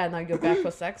 okay, yeah, now you're back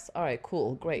for sex. All right,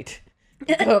 cool, great.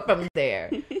 Go from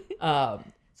there.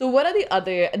 So what are the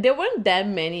other? There weren't that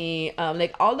many.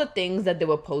 Like all the things that they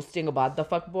were posting about the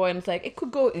fuckboy, and it's like it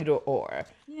could go either or.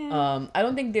 Yeah. I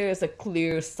don't think there's a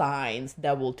clear signs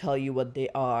that will tell you what they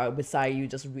are, besides you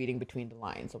just reading between the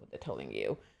lines of what they're telling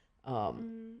you.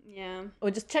 Yeah.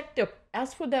 Or just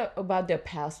ask about their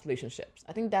past relationships.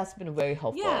 I think that's been very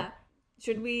helpful. Yeah.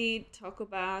 Should we talk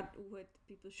about what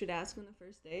people should ask on the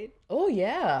first date? Oh,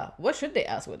 yeah. What should they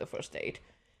ask with the first date?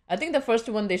 I think the first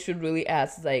one they should really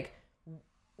ask is like,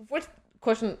 what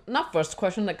question, not first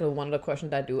question, like one of the questions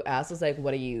that I do ask is like,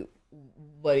 what are you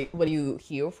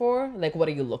here for? Like, what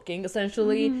are you looking,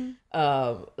 essentially?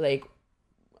 Like,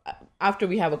 after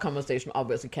we have a conversation,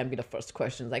 obviously can be the first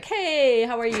question, like, hey,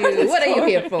 how are you? What are you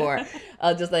here for?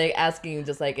 Just like asking,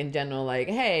 just like in general, like,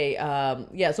 hey,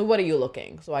 yeah, so what are you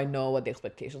looking? So I know what the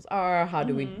expectations are. How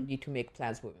do we need to make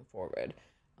plans moving forward?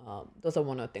 Those are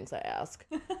one of the things I ask.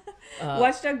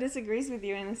 Watchdog disagrees with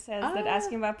you and says that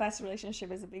asking about past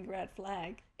relationship is a big red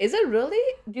flag. Is it really?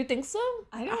 Do you think so?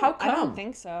 How come? I don't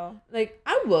think so. Like,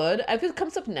 I would. If it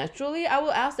comes up naturally, I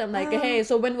will ask them, like, hey,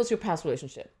 so when was your past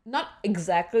relationship? Not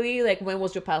exactly, like, when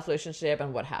was your past relationship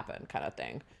and what happened, kind of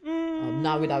thing.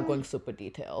 Not without going super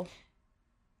detailed.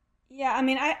 Yeah, I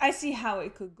mean, I see how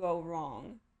it could go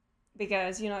wrong.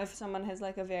 Because, if someone has,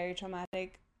 like, a very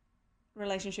traumatic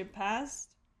relationship past,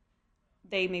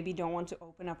 they maybe don't want to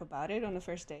open up about it on the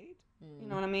first date. You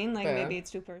know what I mean? Like, maybe it's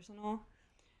too personal.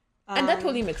 And that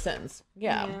totally makes sense.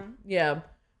 Yeah.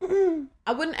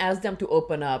 I wouldn't ask them to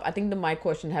open up. I think my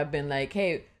question have been like,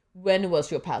 hey, when was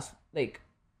your past, like,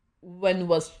 when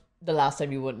was the last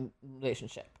time you were in a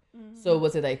relationship? So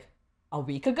was it like a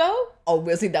week ago?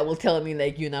 Obviously that will tell me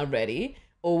like you're not ready.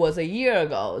 Or was a year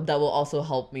ago? That will also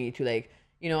help me to like,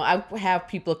 I have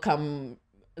people come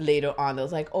later on that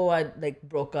was like, oh, I like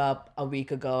broke up a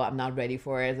week ago, I'm not ready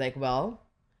for it. It's like, well,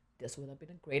 this would have been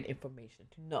a great information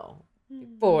to know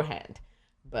beforehand.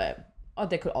 But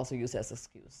they could also use it as an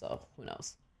excuse, so who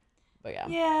knows. But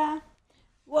yeah.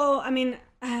 Well, I mean,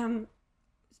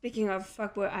 speaking of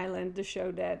Fuckboy Island, the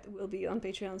show that will be on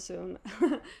Patreon soon,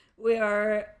 we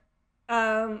are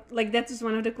like, that is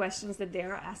one of the questions that they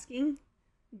are asking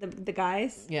the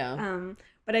guys.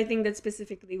 But I think that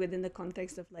specifically within the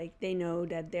context of like, they know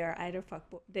that they're either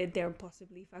they're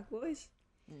possibly fuckboys.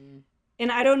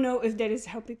 And I don't know if that is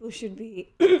how people should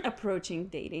be approaching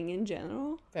dating in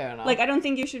general. Fair enough. Like, I don't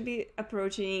think you should be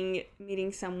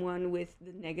meeting someone with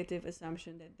the negative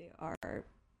assumption that they are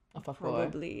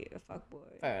probably a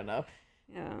fuckboy. Fair enough.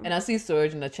 Yeah. And I see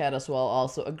Surge in the chat as well,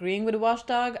 also agreeing with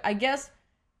Watchdog. I guess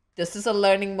this is a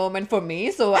learning moment for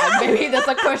me, so maybe that's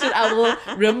a question I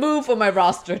will remove from my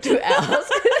roster to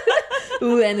ask.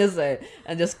 Who then is it?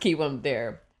 And just keep them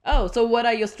there. Oh, so what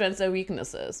are your strengths and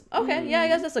weaknesses? Okay, yeah, I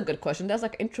guess that's a good question. That's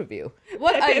like an interview.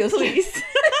 What are your please?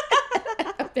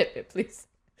 Pepe, please.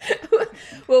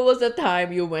 What was the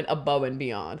time you went above and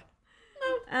beyond?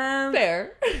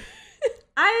 Fair.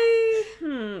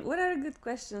 What are good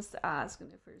questions to ask on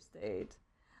the first date?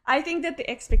 I think that the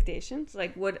expectations,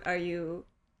 like what are you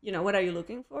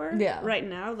looking for right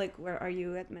now? Like, where are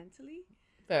you at mentally?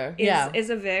 Fair. Is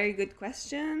a very good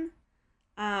question.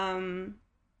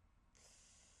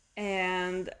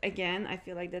 And again, I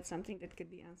feel like that's something that could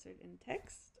be answered in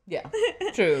text. Yeah,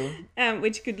 true.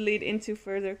 Which could lead into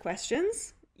further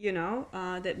questions,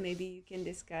 that maybe you can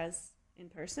discuss in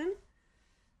person.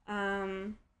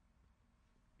 Um,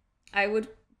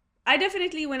 I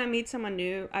definitely, when I meet someone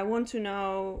new, I want to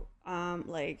know,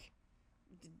 like,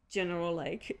 general,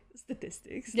 like,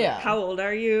 statistics. Like, Yeah. how old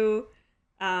are you?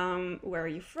 Where are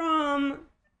you from?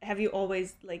 Have you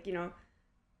always, like,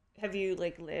 have you,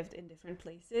 like, lived in different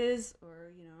places?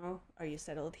 Or, are you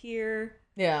settled here?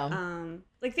 Yeah.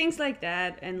 Like, things like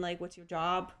that. And, like, what's your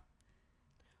job?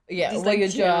 Yeah, These, what like, your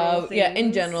general job? Yeah, in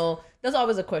things. general, that's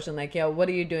always a question. Like, yeah, what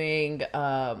are you doing?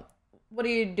 What are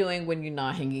you doing when you're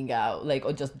not hanging out? Like,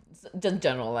 or just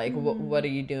general. Like, what are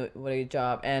you doing? What are your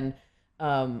job? And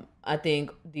I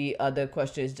think the other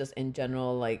question is just in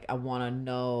general. Like, I want to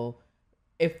know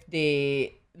if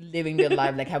they living their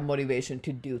life like have motivation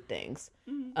to do things.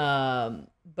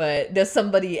 But there's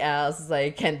somebody else.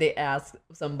 Like, can they ask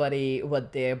somebody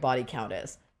what their body count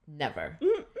is? Never.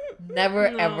 Never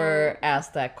No. ever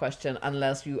ask that question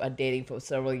unless you are dating for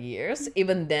several years.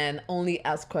 Even then, only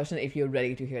ask question if you're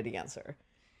ready to hear the answer.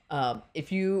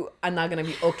 If you are not gonna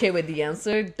be okay with the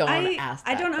answer, don't ask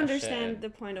that I don't question. understand the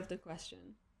point of the question.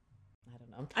 I don't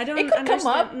know. I don't It could understand.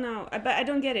 come up. No, but I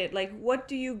don't get it. Like, what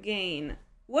do you gain?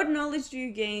 What knowledge do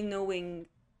you gain knowing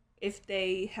if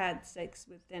they had sex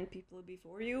with 10 people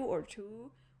before you, or 2,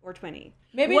 or 20?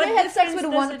 Maybe What they had sex difference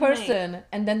with does one it make? person,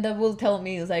 and then that will tell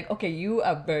me, it's like, okay, you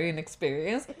are very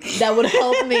inexperienced. That would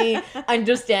help me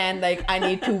understand, like, I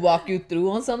need to walk you through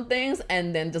on some things,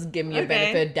 and then just give me a Okay.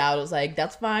 benefit of doubt. It's like,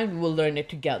 that's fine, we'll learn it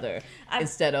together. I-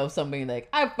 Instead of something like,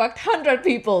 I fucked 100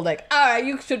 people. Like, all right,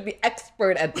 you should be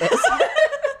expert at this.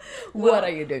 What are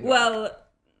you doing? Well,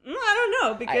 I don't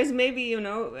know, because maybe,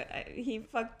 he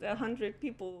fucked 100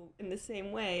 people in the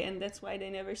same way, and that's why they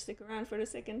never stick around for the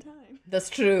second time. That's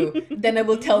true. Then it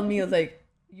will tell me, it's like,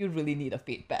 you really need a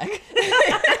feedback.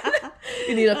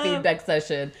 You need a feedback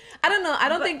session. I don't know. I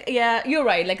don't think, yeah, you're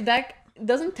right. Like, that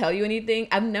doesn't tell you anything.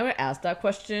 I've never asked that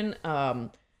question.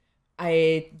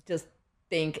 I just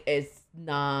think it's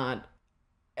not,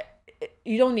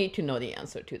 you don't need to know the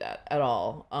answer to that at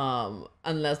all.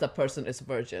 Unless the person is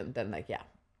virgin, then, like, yeah,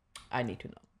 I need to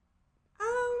know.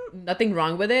 Nothing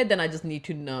wrong with it. Then I just need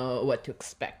to know what to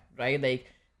expect, right? Like,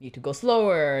 need to go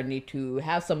slower, need to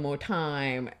have some more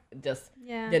time. Just,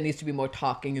 Yeah. there needs to be more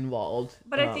talking involved.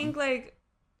 But I think, like,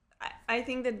 I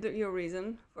think that your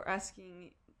reason for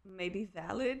asking may be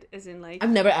valid, as in, like, I've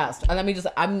never asked. And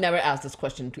I've never asked this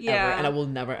question to ever, Yeah. and I will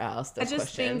never ask I this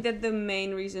just question. think that the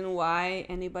main reason why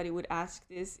anybody would ask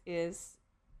this is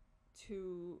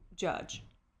to judge.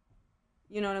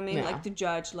 You know what I mean? Yeah. Like, to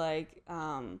judge, like,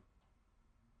 are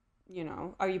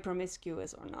you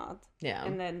promiscuous or not? Yeah.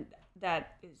 And then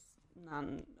that is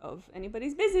none of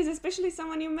anybody's business, especially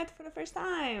someone you met for the first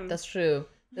time. That's true.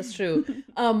 That's true.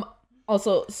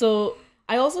 Also, so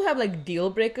I also have like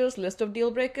list of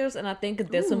deal breakers, and I think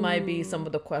this might be some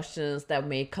of the questions that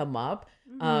may come up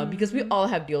because we all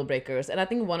have deal breakers, and I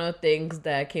think one of the things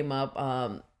that came up,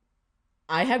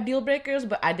 I have deal breakers,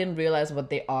 but I didn't realize what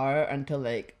they are until,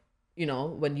 like,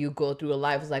 when you go through a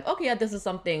life, it's like, okay, yeah, this is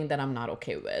something that I'm not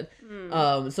okay with.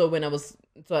 So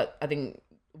I think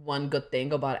one good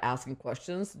thing about asking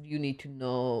questions, you need to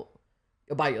know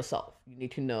about yourself. You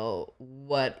need to know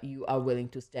what you are willing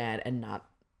to stand and not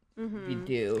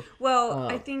do. Well,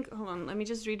 I think, hold on, let me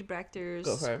just read Go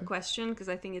Brechter's for it. question, because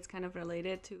I think it's kind of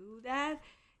related to that.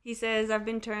 He says, I've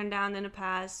been turned down in the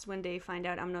past when they find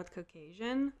out I'm not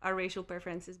Caucasian. Are racial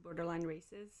preferences borderline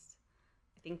racist?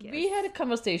 I think yes. We had a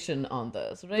conversation on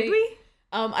this, right? Did we?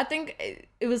 I think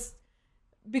it was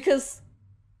because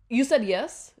you said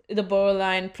yes, the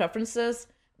borderline preferences,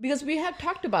 because we had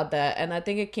talked about that, and I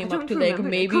think it came up to like remember the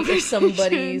maybe if conversation.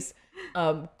 somebody's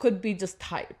could be just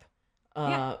type,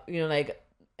 Yeah. like,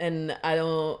 and I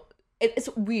don't. It's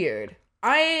weird.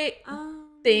 I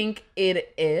think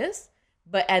it is,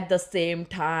 but at the same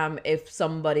time, if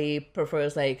somebody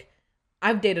prefers, like,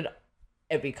 I've dated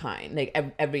every kind, like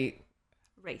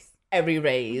Race. every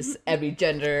race, every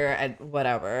gender, and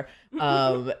whatever.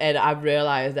 And I've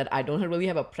realized that I don't really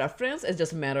have a preference. It's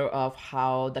just a matter of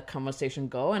how the conversation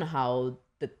go and how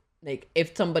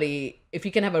if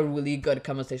you can have a really good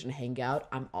conversation, hang out,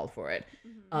 I'm all for it.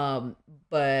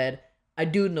 But I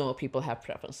do know people have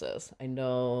preferences. I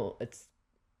know it's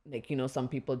like, some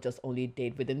people just only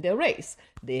date within their race.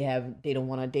 They don't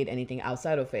want to date anything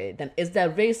outside of it. Then is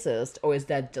that racist, or is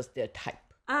that just their type?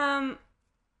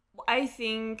 I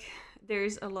think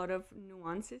there's a lot of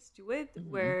nuances to it,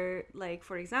 where, like,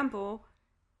 for example,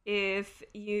 if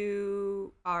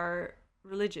you are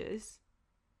religious,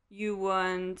 you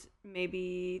want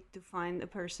maybe to find a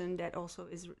person that also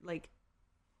is, like,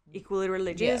 equally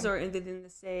religious, or within the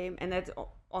same, and that's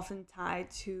often tied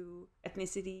to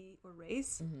ethnicity or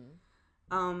race.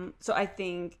 So I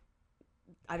think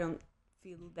I don't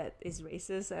feel that is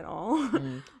racist at all.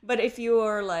 But if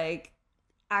you're like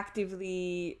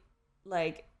actively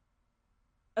like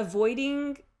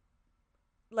avoiding,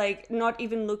 like not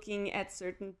even looking at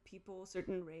certain people,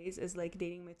 certain race as like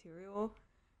dating material,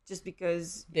 just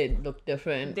because They look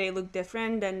different.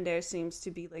 then there seems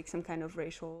to be like some kind of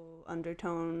racial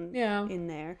undertone in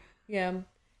there.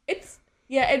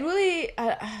 It really,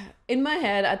 in my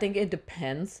head, I think it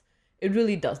depends. It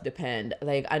really does depend.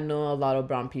 Like, I know a lot of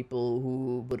brown people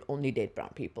who would only date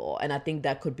brown people, and I think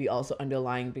that could be also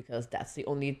underlying because that's the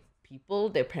only people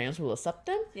their parents will accept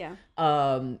them. Yeah.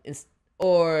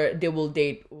 Or they will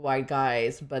date white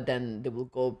guys, but then they will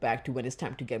go back to when it's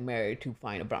time to get married to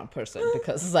find a brown person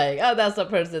because it's like, oh, that's the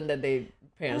person that they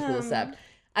parents will accept.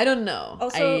 I don't know.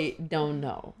 I don't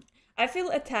know. I feel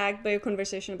attacked by your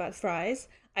conversation about fries.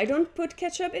 I don't put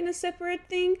ketchup in a separate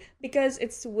thing because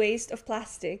it's waste of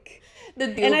plastic.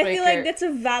 And I feel like that's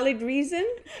a valid reason.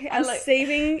 I'm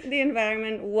saving the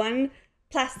environment one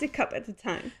plastic cup at a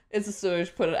time. It's a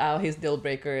Surge put it out. His deal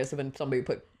breaker is when somebody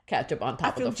put ketchup on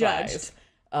top of the fries.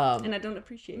 And I don't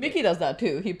appreciate Mickey it. does that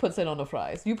too. He puts it on the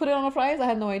fries. You put it on the fries? I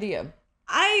had no idea.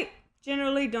 I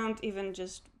generally don't even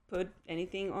just put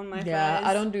anything on my fries. Yeah,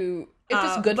 I don't do... If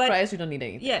it's good fries, you don't need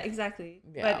anything. Yeah, exactly.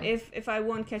 Yeah. But if I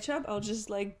want ketchup, I'll just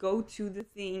like go to the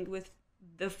thing with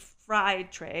the fry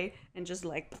tray and just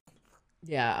like...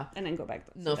 Yeah. And then go back.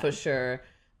 No, for sure.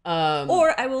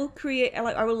 Or I will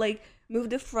move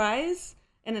the fries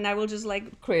and then I will just like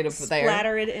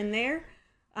splatter it in there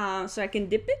so I can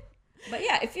dip it. But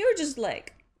yeah, if you're just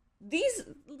like, these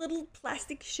little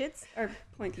plastic shits are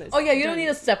pointless. Oh yeah, you don't need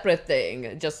a separate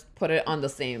thing. Just put it on the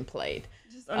same plate.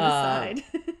 Just on the side.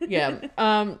 Yeah.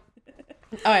 All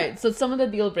right. So some of the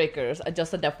deal breakers,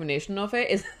 just a definition of it,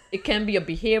 is it can be a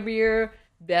behavior,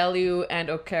 value,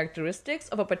 and or characteristics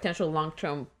of a potential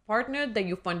long-term partner that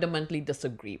you fundamentally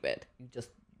disagree with. You're just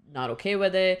not okay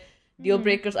with it. Deal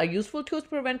breakers are useful tools to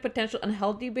prevent potential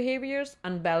unhealthy behaviors,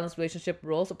 unbalanced relationship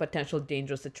roles, or potential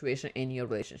dangerous situation in your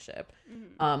relationship.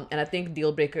 And I think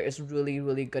deal breaker is really,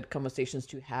 really good conversations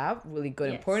to have, really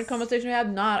good, important conversation to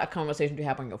have, not a conversation to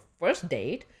have on your first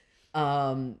date.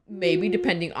 Maybe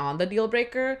depending on the deal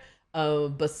breaker,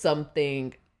 but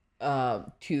something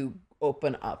to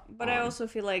open up. But I also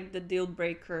feel like the deal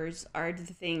breakers are the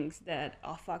things that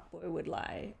a fuckboy would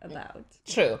lie about.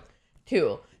 True.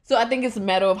 So I think it's a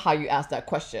matter of how you ask that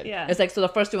question. Yeah. It's like, so the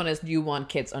first one is, do you want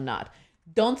kids or not?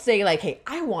 Don't say like, hey,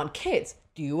 I want kids.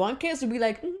 Do you want kids? Be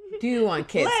like, do you want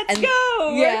kids? Let's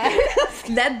go. Yeah.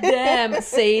 Let them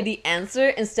say the answer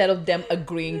instead of them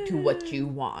agreeing to what you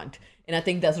want. And I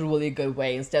think that's a really good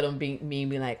way. Instead of being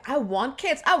like, I want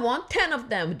kids. I want 10 of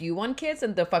them. Do you want kids?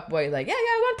 And the fuckboy is like, yeah,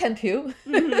 I want 10 too.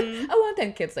 I want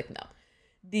 10 kids. Like, no.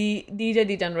 The DJ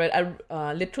Degenerate,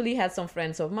 I literally had some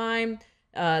friends of mine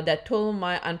that told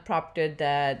my unprompted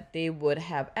that they would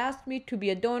have asked me to be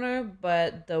a donor,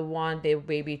 but they want their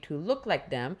baby to look like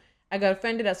them. I got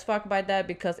offended as fuck by that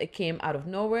because it came out of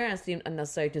nowhere and seemed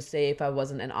unnecessary to say. If I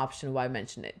wasn't an option, why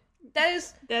mention it?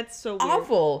 That's so weird.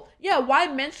 Awful. Yeah, why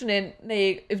mention it?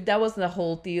 Like, if that wasn't the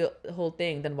whole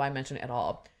thing, then why mention it at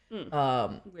all?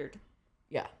 Weird.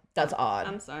 Yeah, that's odd.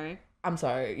 I'm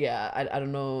sorry. Yeah, I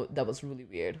don't know. That was really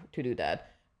weird to do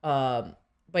that. But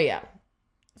yeah.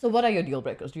 So what are your deal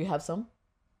breakers? Do you have some?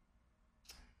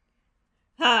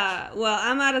 Well,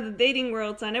 I'm out of the dating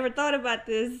world, so I never thought about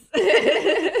this.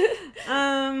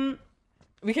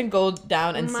 We can go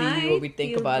down and see what we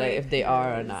think about it, if they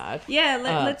are or not. Yeah,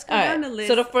 let's go down the list.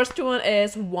 So the first one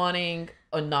is wanting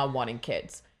or not wanting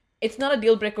kids. It's not a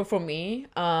deal breaker for me.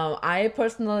 I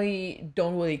personally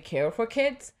don't really care for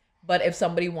kids, but if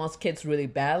somebody wants kids really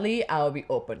badly, I'll be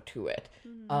open to it.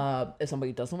 If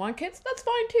somebody doesn't want kids, that's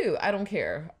fine too. I don't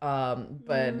care.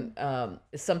 But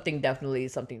it's definitely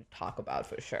something to talk about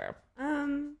for sure.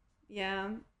 Yeah.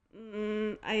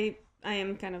 I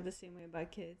am kind of the same way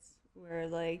about kids, where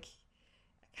like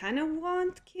I kind of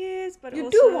want kids, but you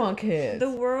also do want kids.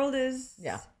 The world is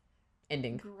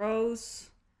ending. Gross.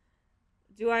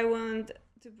 Do I want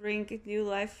to bring new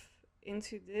life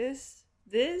into this?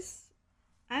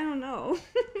 I don't know.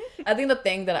 I think the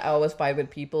thing that I always fight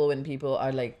with people when people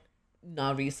are like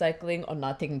not recycling or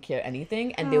not taking care of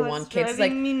anything and they want kids,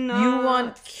 like, you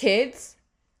want kids,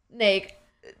 like,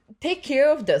 take care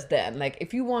of this then. Like,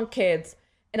 if you want kids,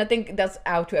 and I think that's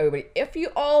out to everybody. If you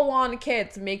all want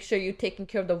kids, make sure you're taking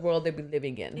care of the world they'll be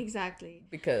living in. Exactly.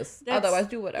 Because otherwise,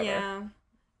 do whatever. Yeah.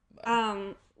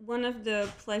 One of the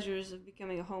pleasures of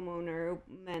becoming a homeowner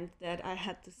meant that I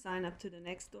had to sign up to the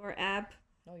Nextdoor app.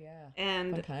 Oh yeah.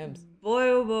 And fun times. Boy,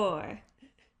 oh boy.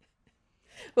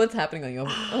 What's happening on your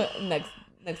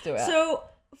next door app? So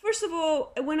first of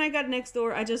all, when I got next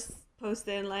door, I just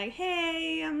posted like,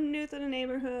 "Hey, I'm new to the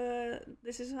neighborhood.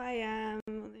 This is who I am.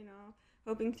 You know,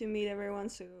 hoping to meet everyone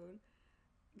soon."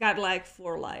 Got like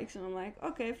 4 likes, and I'm like,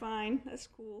 "Okay, fine, that's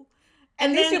cool." At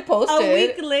least then you posted.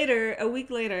 A week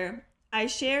later, I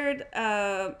shared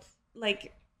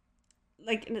like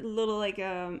a little like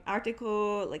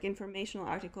article, like informational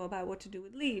article about what to do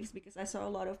with leaves, because I saw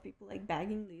a lot of people like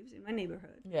bagging leaves in my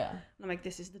neighborhood. Yeah. And I'm like,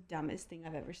 this is the dumbest thing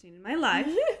I've ever seen in my life.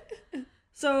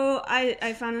 So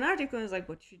I found an article and was like,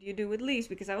 what should you do with leaves?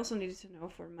 Because I also needed to know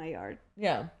for my yard.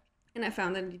 Yeah. And I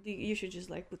found that you should just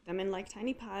like put them in like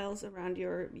tiny piles around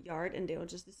your yard, and they'll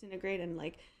just disintegrate, and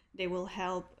like they will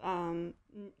help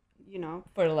you know,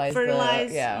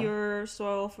 fertilize your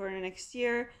soil for the next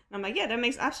year. And I'm like, yeah, that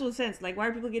makes absolute sense. Like, why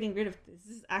are people getting rid of this?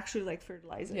 This is actually like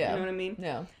fertilizer. Yeah. You know what I mean?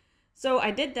 Yeah. So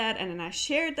I did that, and then I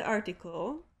shared the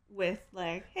article with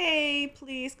like, hey,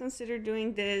 please consider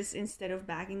doing this instead of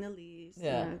bagging the leaves.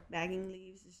 Yeah. You know, bagging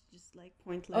leaves is just like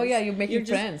pointless. Oh yeah, you're making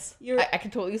friends. I can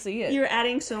totally see it. You're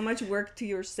adding so much work to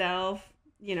yourself.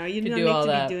 You know, you don't need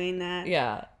to be doing that.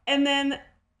 Yeah. And then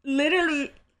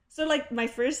literally, so like my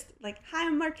first like, hi,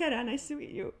 I'm Marketa, nice to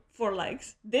meet you. 4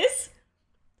 likes. This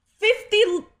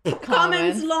 50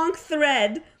 comments long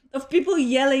thread of people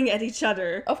yelling at each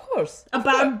other. Of course.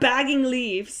 About bagging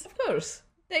leaves. Of course.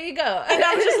 There you go. And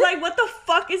I'm just like, what the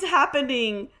fuck is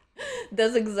happening?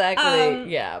 That's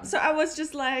exactly, yeah. So I was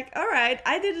just like, all right,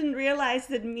 I didn't realize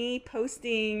that me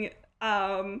posting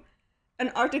an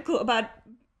article about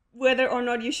whether or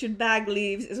not you should bag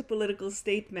leaves is a political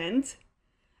statement.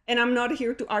 And I'm not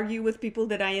here to argue with people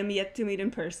that I am yet to meet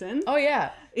in person. Oh,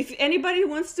 yeah. If anybody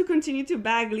wants to continue to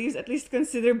bag leaves, at least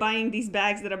consider buying these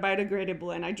bags that are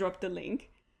biodegradable. And I dropped the link.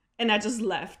 And I just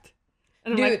left.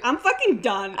 And I'm like, I'm fucking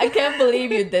done. I can't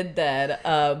believe you did that.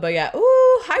 But yeah,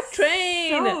 ooh, hype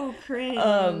train. So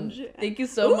cringe. Thank you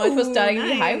so much for starting the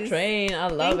nice. hype train. I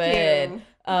love it.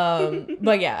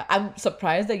 But yeah, I'm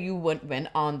surprised that you went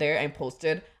on there and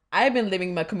posted. I've been living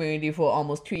in my community for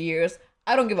almost 2 years.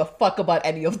 I don't give a fuck about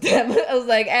any of them. I was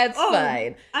like, it's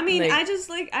fine. I mean, like, I just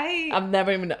like I've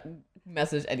never even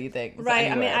messaged anything. Right.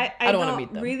 Anywhere. I mean, I don't want to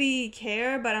meet them. really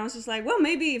care, but I was just like, well,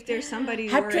 maybe if there's somebody.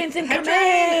 Hype train's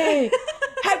incoming.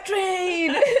 Hype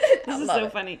train. This is so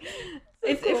funny.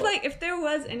 If there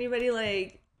was anybody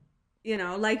like, you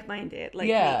know, like-minded like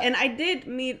me, and I did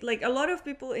meet like a lot of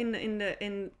people in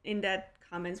that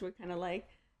comments were kind of like,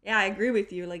 yeah, I agree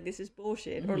with you. Like, this is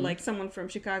bullshit. Or like someone from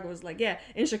Chicago was like, yeah,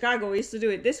 in Chicago we used to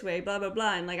do it this way, blah blah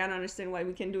blah, and like I don't understand why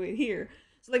we can do it here.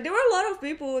 So like there were a lot of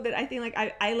people that I think like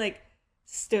I like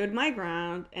stood my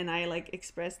ground and I like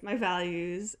expressed my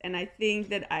values, and I think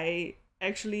that I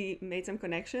actually made some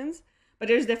connections. But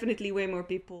there's definitely way more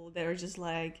people that are just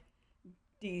like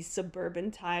these suburban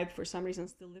type, for some reason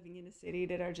still living in a city,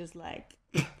 that are just like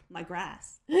my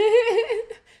grass.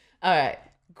 All right.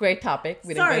 Great topic.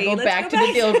 We're going to go back to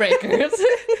the deal breakers.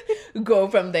 Go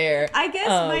from there. I guess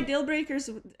my deal breakers,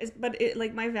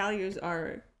 like my values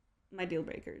are my deal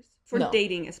breakers for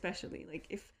dating, especially. Like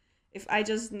if I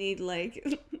just need like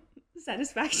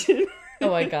satisfaction.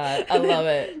 Oh my god, I love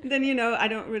it. Then you know I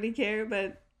don't really care.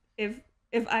 But if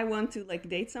I want to like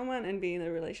date someone and be in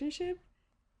a relationship,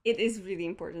 it is really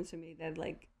important to me that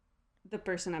like the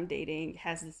person I'm dating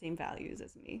has the same values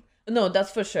as me. No,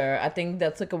 that's for sure. I think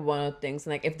that's like one of the things.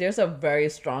 Like if there's a very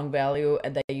strong value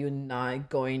and that you're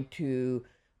not going to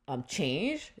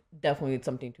change, definitely it's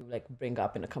something to like bring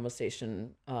up in a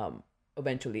conversation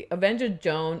eventually. Avenger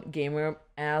Joan Gamer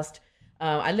asked,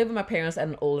 I live with my parents at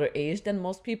an older age than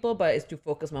most people, but it's to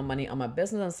focus my money on my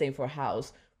business and save for a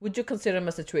house. Would you consider my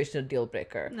situation a deal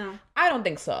breaker? No. I don't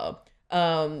think so.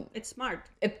 It's smart.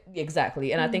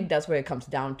 Exactly. And I think that's where it comes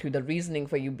down to. The reasoning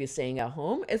for you be staying at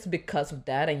home is because of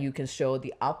that, and you can show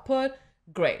the output.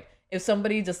 Great. If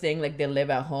somebody just saying like they live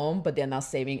at home but they're not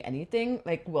saving anything,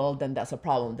 like, well, then that's a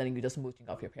problem. Then you're just mooching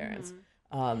off your parents.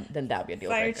 Then that'd be a deal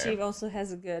breaker. Fire Chief also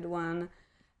has a good one.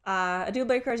 A deal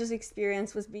breaker I just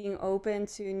experienced was being open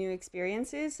to new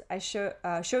experiences.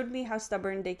 Showed me how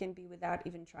stubborn they can be without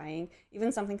even trying.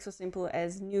 Even something so simple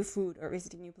as new food or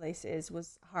visiting new places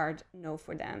was hard no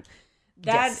for them.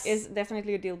 That is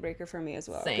definitely a deal breaker for me as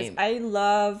well. Same. I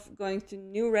love going to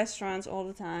new restaurants all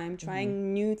the time,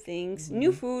 trying new things,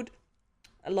 new food.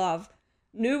 I love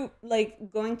new,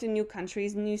 like going to new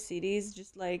countries, new cities,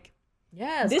 just like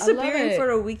disappearing for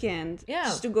a weekend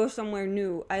just to go somewhere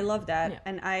new. I love that.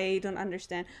 And I don't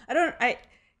understand.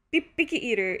 Picky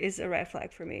eater is a red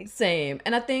flag for me. Same.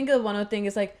 And I think one of the things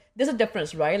is like there's a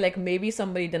difference, right? Like maybe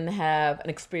somebody didn't have an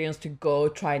experience to go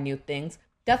try new things,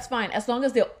 that's fine as long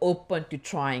as they're open to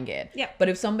trying it. Yeah. But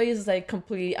if somebody is like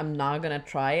completely, I'm not gonna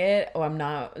try it, or I'm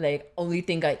not like, only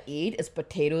thing I eat is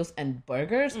potatoes and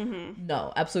burgers,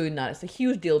 no, absolutely not. It's a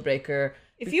huge deal breaker.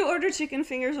 If you order chicken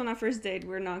fingers on our first date,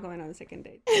 we're not going on a second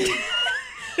date.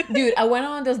 Dude, I went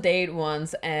on this date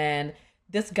once and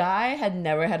this guy had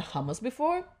never had hummus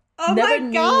before. Oh never my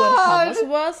knew God. what hummus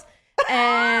was.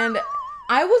 And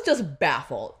I was just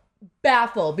baffled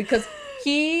because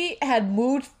he had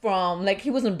moved from, like, he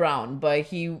wasn't brown, but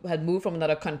he had moved from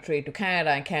another country to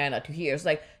Canada and Canada to here. It's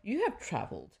like, you have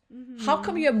traveled. How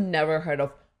come you have never heard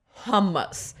of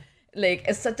hummus? Like,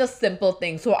 it's such a simple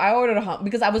thing. So I ordered a hummus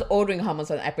because I was ordering hummus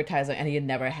as an appetizer and he had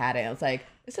never had it. I was like,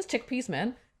 it's just chickpeas,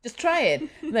 man. Just try it.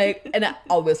 Like, and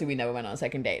obviously we never went on a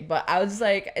second date, but I was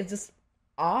like, it's just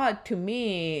odd to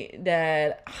me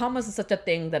that hummus is such a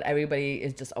thing that everybody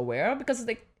is just aware of, because it's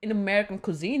like in American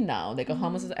cuisine now, like a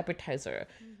hummus is an appetizer.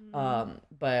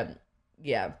 But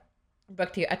yeah,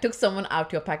 back to you. I took someone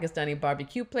out to a Pakistani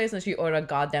barbecue place and she ordered a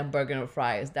goddamn burger and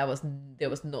fries. There was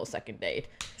no second date.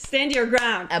 Stand your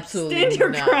ground. Absolutely Stand your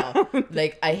no. ground.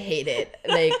 Like, I hate it.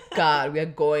 Like, God, we are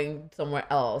going somewhere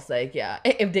else. Like, yeah,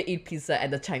 if they eat pizza at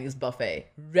the Chinese buffet,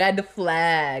 red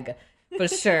flag for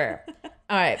sure.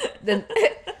 All right, then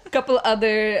a couple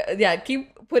other,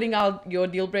 keep putting out your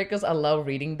deal breakers. I love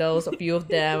reading those. A few of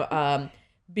them.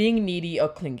 Being needy or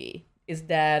clingy, is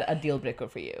that a deal breaker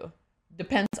for you?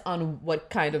 Depends on what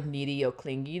kind of needy or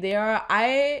clingy they are.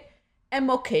 I am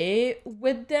okay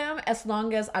with them as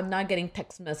long as I'm not getting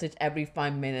text message every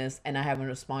 5 minutes and I haven't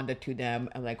responded to them.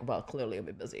 I'm like, well, clearly I'm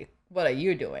busy. What are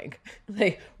you doing?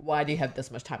 Like, why do you have this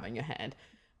much time on your hand?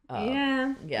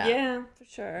 Yeah, for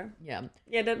sure. Yeah,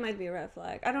 that might be a red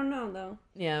flag. I don't know though.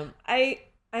 yeah.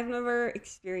 I've never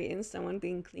experienced someone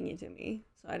being clingy to me,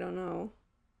 so I don't know.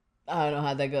 I don't know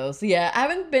how that goes. Yeah, I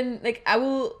haven't been like,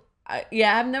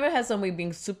 I've never had somebody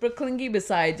being super clingy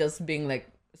besides just being like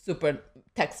super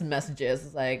text messages.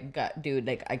 It's like, God, dude,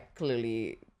 like, I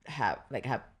clearly have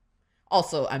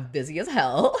also, I'm busy as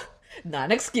hell. Not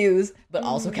an excuse, but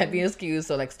also can't be an excuse.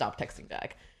 So like, stop texting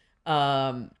back.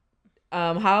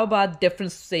 How about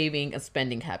different saving and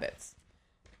spending habits?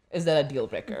 Is that a deal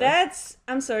breaker?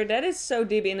 I'm sorry, that is so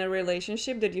deep in a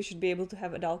relationship that you should be able to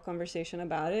have adult conversation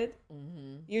about it.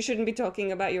 You shouldn't be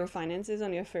talking about your finances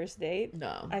on your first date.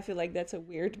 No. I feel like that's a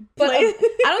weird But place.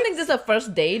 I don't think this is a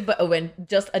first date, but when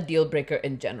just a deal breaker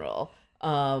in general.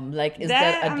 Like, is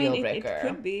that a deal breaker?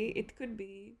 It could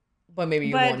be. But maybe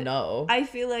you won't know. I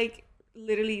feel like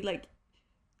literally like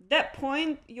that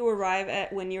point you arrive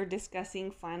at when you're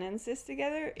discussing finances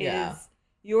together is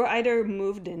you're either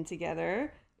moved in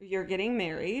together, you're getting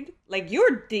married, like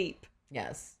you're deep.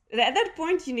 Yes. At that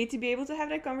point you need to be able to have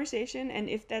that conversation, and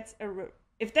if that's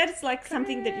like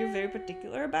something that you're very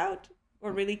particular about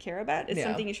or really care about, it's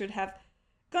something you should have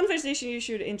conversation you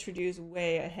should introduce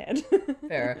way ahead.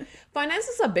 Fair. Finance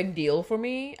is a big deal for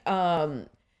me.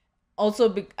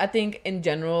 Also, I think in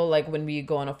general, like when we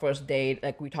go on a first date,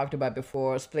 like we talked about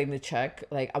before, splitting the check,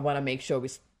 like I want to make sure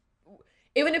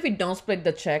even if we don't split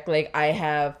the check, like I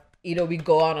have, either we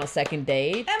go on a second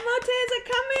date. Emotes are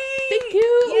coming! Thank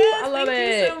you! Yes, I love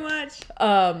thank it. you so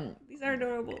much. These are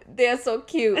adorable. They're so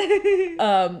cute.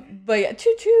 But yeah,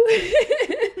 choo choo.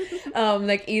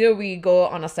 Like either we go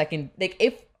on a second, like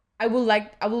if I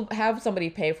will have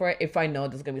somebody pay for it if I know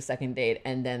there's gonna be a second date,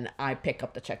 and then I pick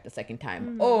up the check the second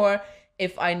time. Or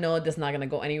if I know this not gonna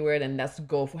go anywhere, then let's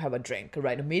go have a drink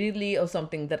right immediately, or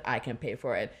something that I can pay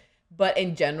for it. But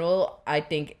in general, I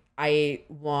think I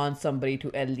want somebody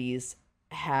to at least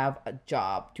have a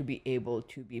job to be able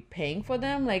to be paying for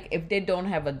them. Like if they don't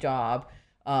have a job,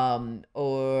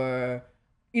 or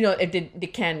if they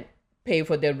can't pay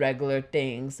for their regular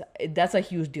things, that's a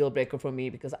huge deal breaker for me,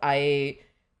 because I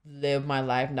live my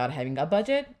life not having a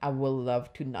budget. I will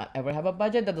love to not ever have a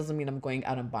budget. That doesn't mean I'm going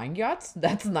out and buying yachts.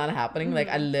 That's not happening. Like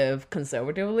I live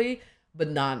conservatively, but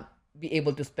not be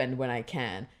able to spend when I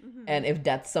can. And if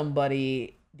that's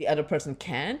somebody, the other person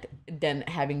can't, then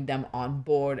having them on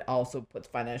board also puts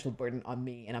financial burden on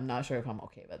me, and I'm not sure if I'm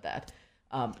okay with that.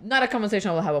 Not a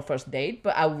conversation I will have a first date,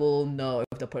 but I will know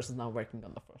if the person's not working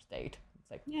on the first date.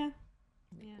 It's like,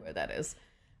 where that is.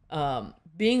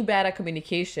 Being bad at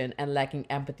communication and lacking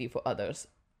empathy for others,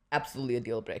 absolutely a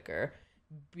deal breaker.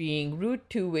 Being rude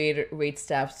to wait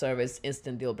staff service,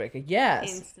 instant deal breaker.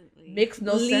 Yes. Instantly. Makes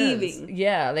no Leaving. sense.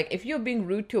 Yeah, like if you're being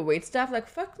rude to a wait staff, like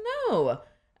fuck no.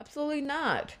 Absolutely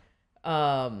not.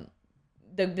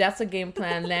 That's a game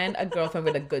plan. Land a girlfriend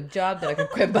with a good job that I can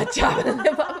quit my job and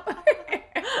live off her.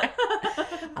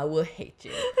 I will hate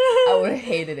you. I would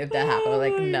hate it if that happened.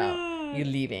 Like, no, you're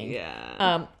leaving.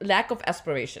 Yeah. Lack of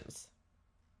aspirations.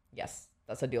 Yes,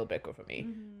 that's a deal breaker for me.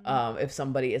 If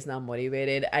somebody is not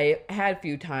motivated, I had a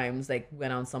few times like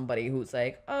went on somebody who's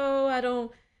like, oh, I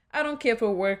don't care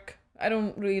for work. I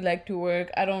don't really like to work.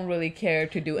 I don't really care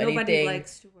to do anything. Nobody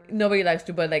likes to work. Nobody likes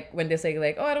to, but like when they say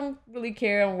like, oh, I don't really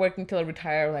care. I'm working till I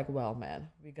retire. Like, well, man,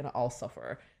 we're gonna all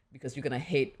suffer because you're gonna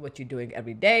hate what you're doing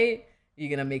every day.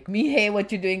 You're gonna make me hate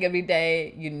what you're doing every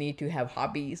day. You need to have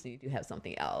hobbies. You need to have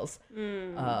something else,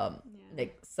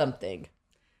 like something.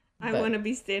 I want to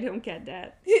be stay-at-home cat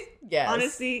dad. Yes,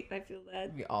 Honestly, I feel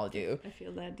that. we all do. I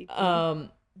feel that deeply.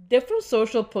 Different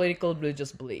social, political,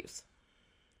 religious beliefs.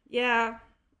 Yeah.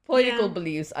 Political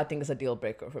beliefs, I think, is a deal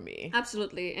breaker for me.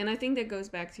 Absolutely, and I think that goes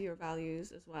back to your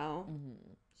values as well.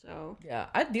 So yeah,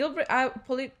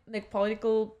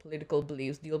 political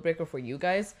beliefs deal breaker for you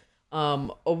guys.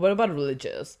 Or what about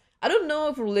religious? I don't know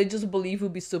if religious belief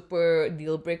would be super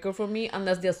deal breaker for me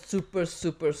unless they're super,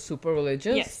 super, super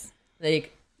religious. Yes.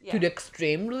 Like to the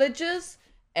extreme religious,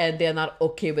 and they're not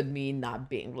okay with me not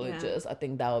being religious. I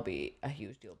think that would be a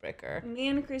huge deal breaker. Me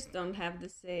and Chris don't have the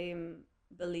same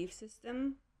belief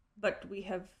system, but we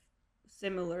have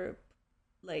similar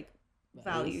like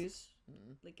values,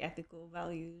 like ethical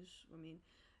values. I mean,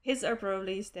 his are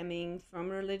probably stemming from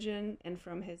religion and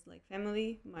from his like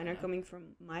family. Mine are coming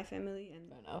from my family and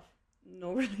Fair enough.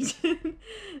 no religion.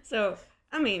 So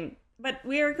I mean, but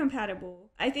we are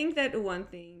compatible. I think that one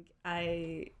thing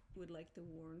I would like to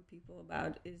warn people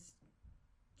about is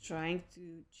trying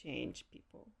to change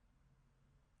people.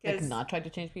 Like not try to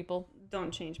change people?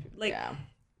 Don't change people. Like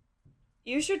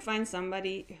you should find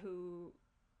somebody who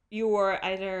you are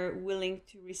either willing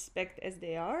to respect as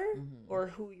they are or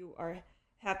who you are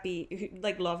happy,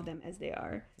 like love them as they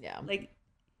are. Yeah. Like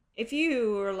if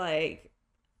you were like,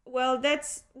 well,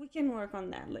 we can work on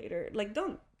that later. Like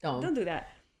don't do that.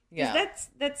 Yeah.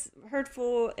 That's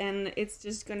hurtful and it's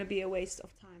just going to be a waste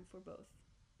of time for both.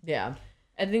 Yeah.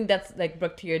 I think that's like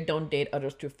Brooke here, don't date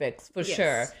others to fix for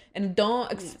sure. And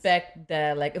don't expect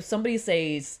that like if somebody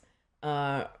says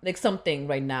like something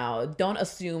right now, don't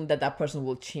assume that that person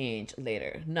will change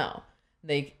later. No.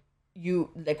 Like you,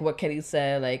 like what Kelly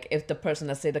said, like if the person,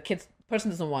 let's say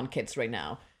person doesn't want kids right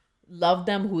now, love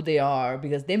them who they are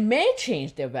because they may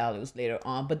change their values later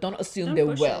on, but don't assume they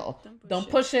will. Don't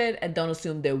push it and don't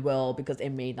assume they will because it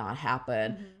may not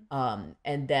happen.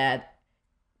 And that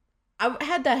I've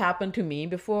had that happen to me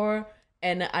before,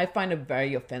 and I find it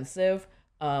very offensive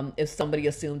if somebody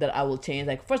assumes that I will change.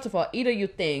 Like, first of all, either you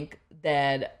think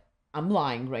that I'm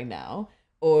lying right now,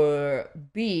 or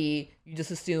B, you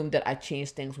just assume that I change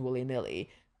things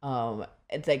willy-nilly.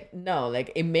 It's like, no,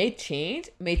 like it may change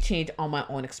on my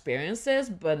own experiences,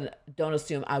 but don't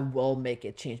assume I will make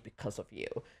it change because of you.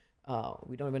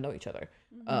 We don't even know each other.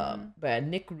 But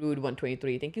Nick Rude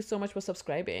 123, thank you so much for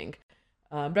subscribing.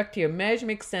 Brecht here, marriage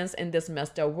makes sense in this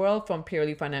messed up world from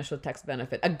purely financial tax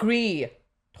benefit. Agree.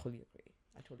 Totally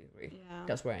agree. Yeah.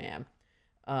 That's where I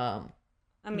am.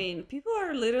 I mean, people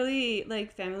are literally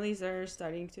like families are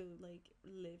starting to like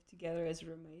live together as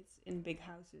roommates in big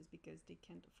houses because they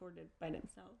can't afford it by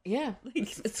themselves. Yeah, like,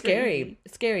 it's scary.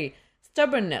 It's scary.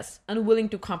 Stubbornness, unwilling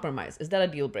to compromise. Is that a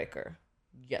deal breaker?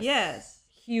 Yes.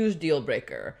 Huge deal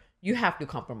breaker. You have to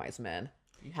compromise, man.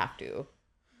 You have to.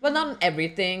 Well, not on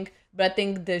everything, but I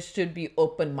think there should be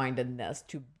open-mindedness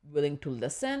to willing to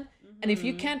listen. And if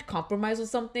you can't compromise with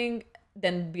something,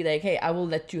 then be like, hey, I will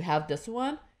let you have this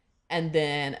one. And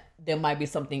then there might be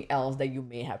something else that you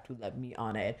may have to let me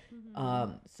on it.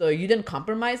 So you didn't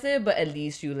compromise it, but at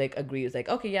least you like agree. It's like,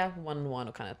 okay, yeah,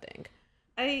 one kind of thing.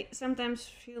 I sometimes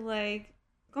feel like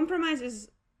compromise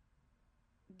is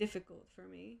difficult for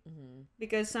me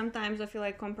because sometimes I feel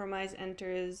like compromise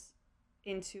enters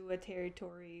into a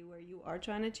territory where you are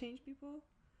trying to change people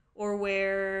or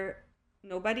where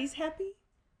nobody's happy.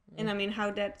 And I mean,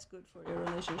 how that's good for the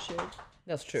relationship.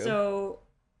 That's true. So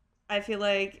I feel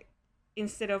like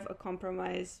instead of a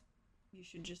compromise, you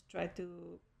should just try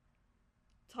to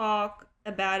talk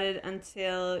about it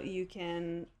until you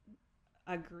can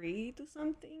agree to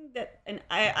something that, and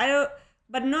I don't,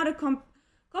 but not a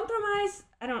compromise.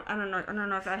 I don't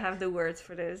know if I have the words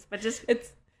for this, but just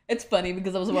it's funny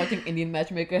because I was watching Indian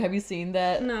Matchmaker. Have you seen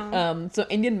that? No. So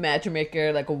Indian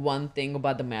Matchmaker, like one thing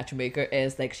about the matchmaker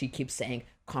is like she keeps saying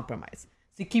compromise.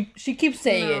 She keeps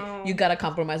saying it. You gotta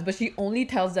compromise, but she only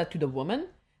tells that to the woman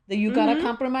that you gotta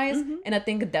compromise. And I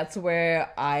think that's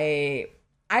where I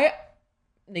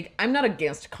like I'm not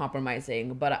against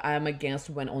compromising, but I'm against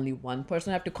when only one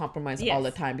person have to compromise all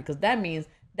the time because that means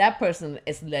that person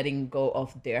is letting go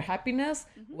of their happiness,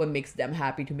 what makes them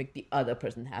happy to make the other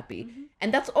person happy.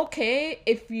 And that's okay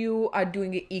if you are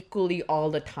doing it equally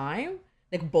all the time,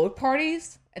 like both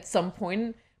parties at some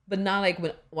point. but not like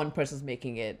when one person's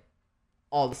making it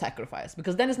all the sacrifice,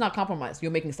 because then it's not compromise.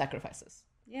 You're making sacrifices.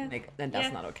 Yeah. Like, then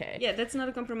that's not okay. Yeah, that's not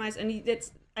a compromise. And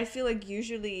that's, I feel like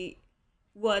usually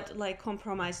what like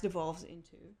compromise devolves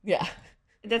into. Yeah.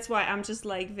 That's why I'm just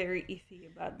like very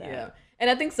iffy about that. Yeah. And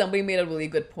I think somebody made a really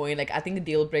good point. Like, I think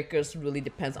deal breakers really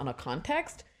depends on a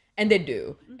context, and they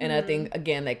do. Mm-hmm. And I think,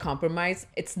 again, like compromise,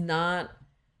 it's not,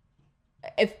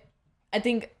 if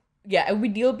it would be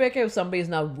deal breaker if somebody is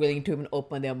not willing to even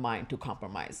open their mind to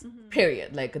compromise,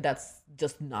 period. Like, that's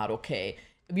just not okay.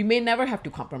 We may never have to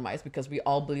compromise because we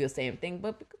all believe the same thing,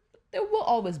 but there will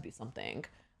always be something.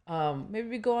 Maybe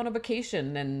we go on a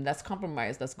vacation and let's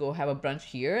compromise. Let's go have a brunch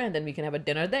here and then we can have a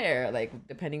dinner there, like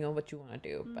depending on what you want to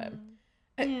do. But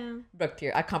Brooke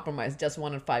here, I compromise. Just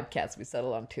 1 and 5 cats. We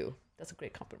settle on 2. That's a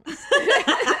great compromise.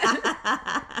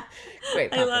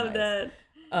 Great compromise. I love that.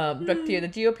 Brooke here, the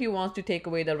GOP wants to take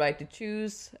away the right to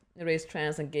choose, erase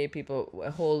trans and gay people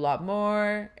a whole lot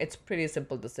more. It's pretty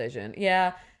simple decision.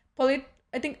 Yeah,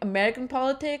 I think American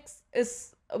politics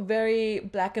is very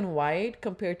black and white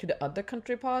compared to the other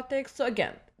country politics. So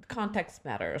again, context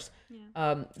matters.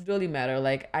 Really matter.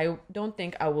 Like, I don't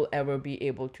think I will ever be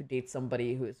able to date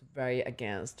somebody who is very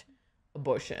against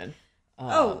abortion.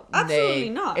 Absolutely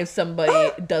not. If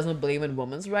somebody doesn't believe in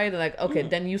women's rights, they're like, okay,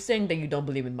 then you're saying that you don't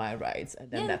believe in my rights, and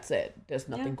then that's it. There's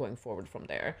nothing going forward from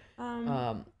there.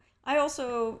 I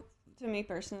also, to me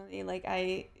personally, like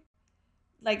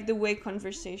the way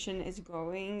conversation is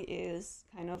going is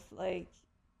kind of like,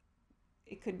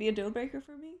 it could be a deal breaker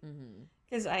for me.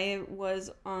 Because I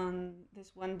was on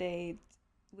this one date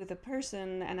with a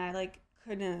person and I like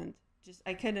couldn't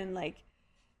like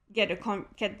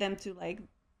get them to like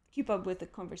keep up with the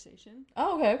conversation.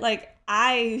 Oh, okay. Like,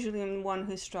 I usually am one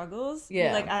who struggles.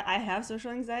 Yeah. Like, I have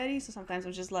social anxiety, so sometimes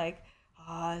I'm just like,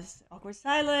 it's awkward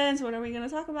silence. What are we going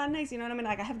to talk about next? You know what I mean?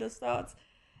 Like, I have those thoughts.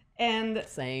 And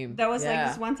same. That was like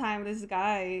this one time, this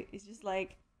guy is just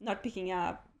like not picking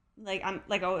up. Like, I'm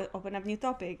like, I'll open up new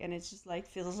topic and it's just like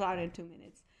fizzles out in 2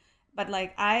 minutes. But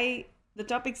like, the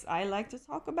topics I like to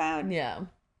talk about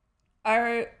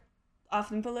are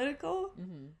often political.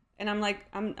 And I'm like,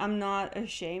 I'm not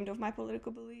ashamed of my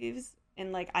political beliefs.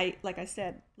 And like I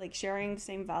said, like sharing the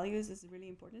same values is really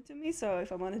important to me. So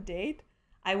if I want to date,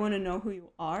 I want to know who you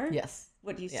are. Yes.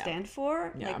 What you stand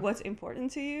for. Like, what's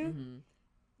important to you.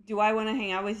 Do I want to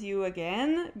hang out with you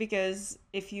again? Because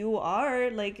if you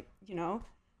are like, you know,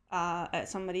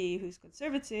 somebody who's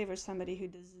conservative or somebody who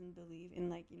doesn't believe in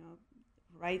like, you know,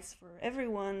 rights for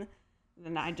everyone,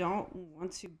 then I don't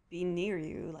want to be near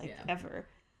you like ever.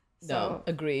 So, no,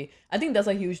 agree. I think that's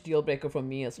a huge deal breaker for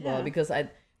me as well, because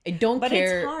I don't care. But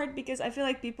it's hard because I feel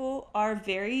like people are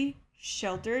very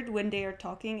sheltered when they are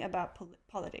talking about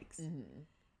politics.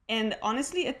 And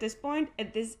honestly, at this point,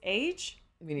 at this age,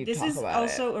 this is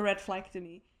also a red flag to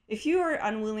me. If you are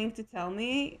unwilling to tell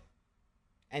me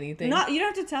anything, you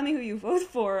don't have to tell me who you vote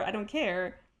for. I don't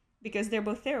care, because they're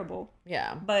both terrible.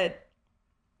 Yeah. But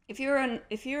if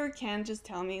you can just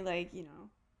tell me, like, you know,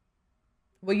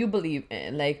 what you believe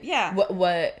in, like,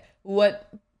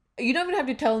 what you don't even have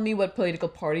to tell me what political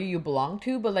party you belong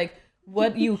to, but like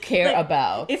what you care like,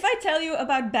 about. If I tell you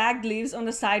about bagged leaves on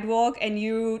the sidewalk and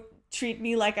you treat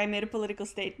me like I made a political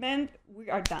statement,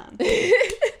 we are done.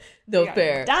 No,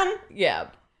 fair. Done. Yeah.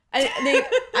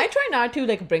 I try not to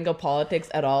like bring up politics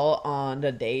at all on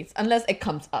the dates unless it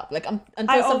comes up. Like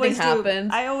until something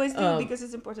happens. I always do because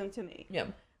it's important to me. Yeah,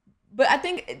 but I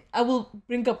think I will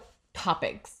bring up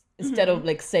topics instead of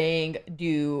like saying,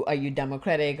 are you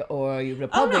Democratic or are you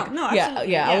Republican? Oh, no,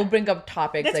 absolutely. Yeah. I will bring up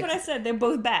topics. That's like, what I said. They're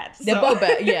both bad. They're both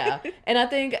bad. Yeah, and I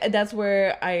think that's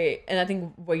where I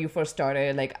think where you first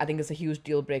started. Like, I think it's a huge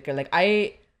deal breaker. Like,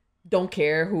 I don't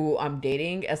care who I'm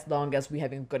dating as long as we're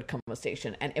having a good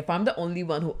conversation. And if I'm the only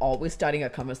one who always starting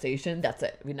a conversation, that's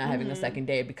it. We're not having a second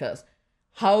date, because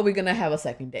how are we gonna have a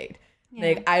second date? Yeah.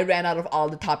 Like, I ran out of all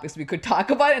the topics we could talk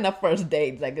about in a first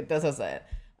date. Like, this is it.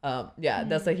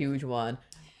 That's a huge one.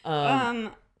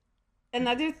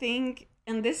 Another thing,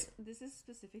 and this is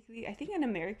specifically, I think, an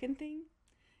American thing,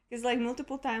 because like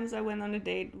multiple times I went on a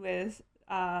date with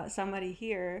somebody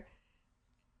here,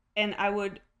 and I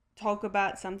would talk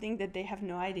about something that they have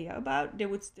no idea about. They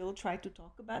would still try to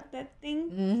talk about that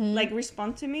thing, like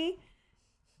respond to me,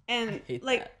 and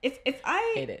like that. if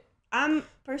I hate it. I'm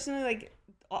personally like,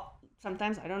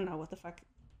 sometimes I don't know what the fuck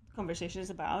conversation is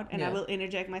about, and I will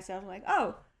interject myself like,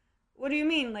 oh, what do you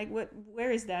mean? Like,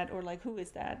 where is that? Or like, who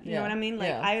is that? You know what I mean?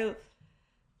 Like,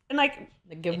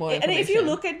 give more information. And if you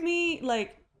look at me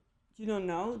like you don't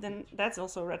know, then that's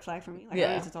also a red flag for me. Like, I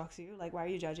don't need to talk to you. Like, why are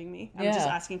you judging me? I'm just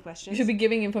asking questions. You should be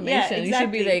giving information. Yeah, exactly. You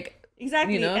should be like,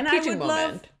 exactly. You know, and teaching I would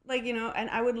moment. like, you know, and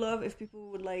I would love if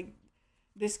people would like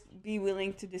this be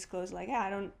willing to disclose, like, yeah,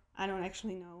 I don't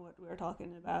actually know what we're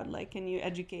talking about. Like, can you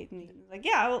educate me? Like,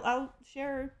 yeah, I'll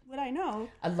share what I know.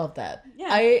 I love that. Yeah.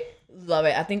 I love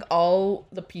it. I think all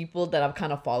the people that I've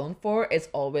kind of fallen for is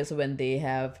always when they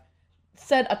have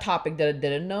said a topic that I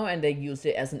didn't know and they use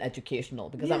it as an educational,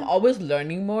 because I'm always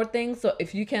learning more things. So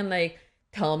if you can like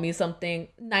tell me something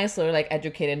nicer, like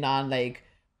educated, not like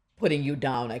putting you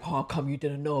down, like, how come you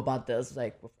didn't know about this?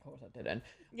 Like, of course I didn't.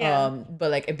 Yeah.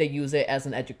 But like if they use it as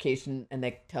an education and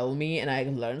like tell me and I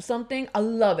learn something, I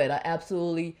love it. I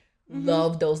absolutely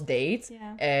love those dates.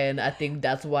 Yeah. And I think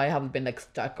that's why I haven't been like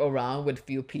stuck around with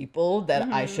few people that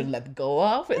I should let go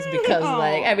of. It's because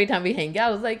like every time we hang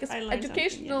out, it's like it's I learned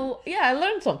educational. something, I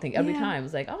learned something every Yeah. time.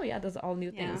 It's like, oh yeah, there's all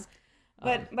new things.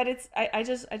 But it's I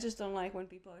just don't like when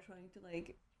people are trying to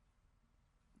like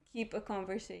keep a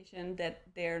conversation that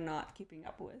they're not keeping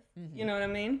up with. You know what I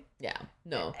mean? Yeah,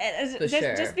 no, For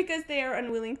sure. Just because they are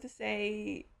unwilling to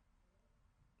say,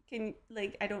 can,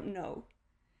 like, I don't know.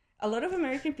 A lot of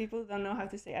American people don't know how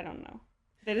to say I don't know.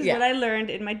 That is what I learned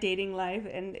in my dating life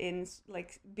and in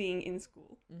like being in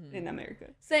school in America.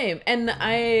 Same. And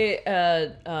I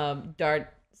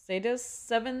Dart say this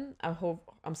 7.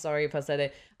 I'm sorry if I said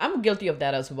it. I'm guilty of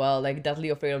that as well. Like deathly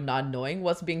afraid of not knowing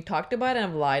what's being talked about, and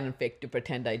I've lied and faked to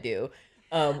pretend I do.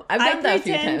 I've done that a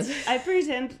few times. I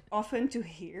pretend often to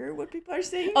hear what people are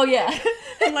saying. Oh yeah.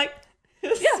 I'm like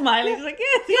smiling, just like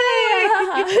yes,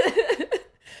 yay.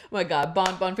 My God,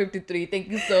 Bon 53. Thank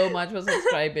you so much for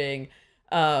subscribing.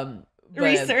 But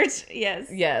Research, yes.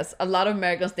 Yes, a lot of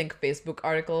Americans think Facebook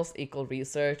articles equal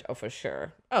research. Oh, for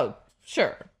sure. Oh,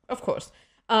 sure. Of course.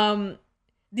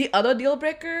 The other deal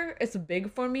breaker is big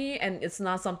for me, and it's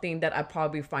not something that I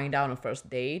probably find out on a first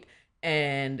date.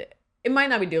 And it might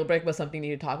not be deal breaker, but something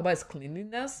you need to talk about is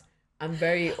cleanliness. I'm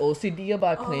very OCD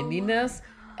about cleanliness.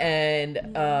 And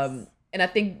I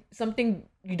think something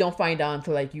you don't find out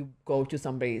until like you go to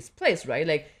somebody's place, right?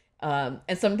 Like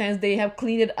and sometimes they have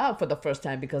cleaned it up for the first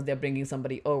time because they're bringing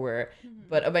somebody over,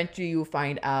 but eventually you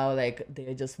find out like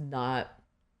they're just not,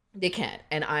 they can't.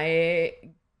 And I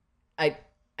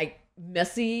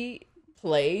messy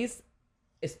place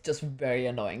is just very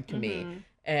annoying to me.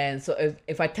 And so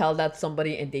if I tell that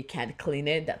somebody and they can't clean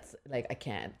it, that's like I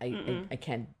can't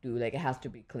do, like it has to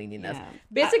be cleanliness.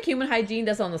 Basic human hygiene,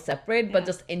 that's on a separate, but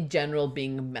just in general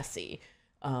being messy.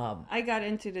 I got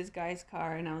into this guy's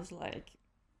car and I was like,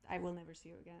 I will never see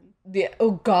you again. Yeah,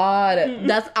 oh God,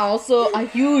 that's also a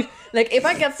huge, like if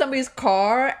I get somebody's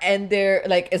car and they're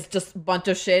like, it's just a bunch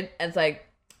of shit and it's like,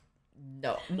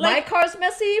 no, my car's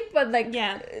messy, but like,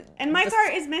 and my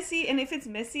car is messy, and if it's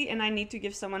messy and I need to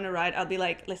give someone a ride, I'll be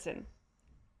like, listen,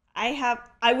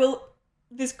 I will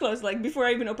disclose, like before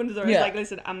I even open the door, it's like,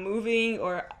 listen, I'm moving,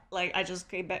 or like I just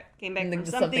came back from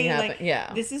something happened.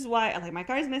 Like, this is why, like, my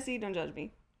car is messy, don't judge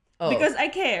me, because I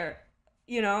care,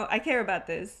 I care about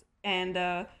this.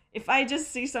 And if I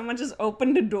just see someone just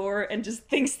open the door and just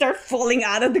things start falling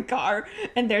out of the car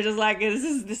and they're just like,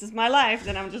 this is my life,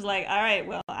 then I'm just like, all right,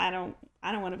 well, I don't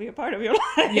want to be a part of your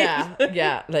life.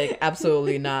 Yeah, like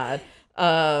absolutely not.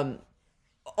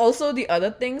 Also, the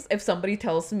other things, if somebody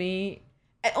tells me,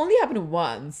 it only happened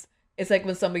once. It's like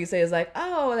when somebody says like,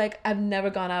 oh, like I've never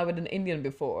gone out with an Indian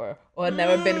before, or I've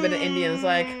never been with an Indian. It's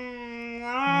like,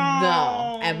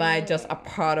 no, am I just a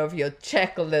part of your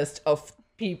checklist of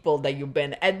people that you've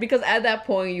been at? Because at that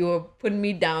point you were putting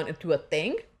me down into a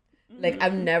thing. Like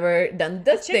I've never done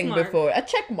this thing before, a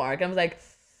check mark. I was like,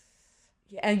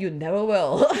 yeah, and you never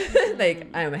will. Like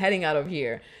I'm heading out of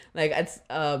here. Like it's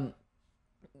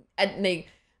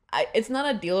it's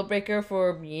not a deal breaker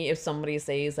for me if somebody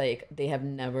says like they have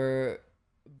never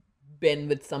been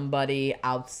with somebody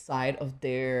outside of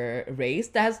their race,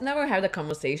 that has never had a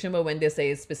conversation. But when they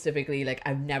say specifically like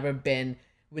I've never been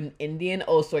with an Indian,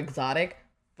 also exotic,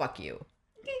 fuck you.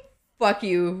 Fuck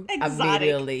you exotic.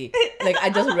 Immediately. Like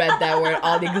I just read that word,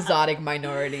 all the exotic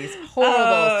minorities.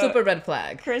 Horrible, super red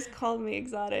flag. Chris called me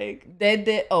exotic. They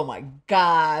did. Oh my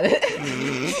God.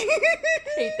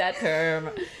 Hate that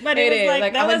term. But it was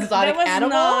like that was, exotic animal.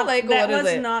 Not, like that what was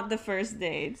is it? Not the first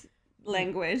date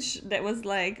language. That was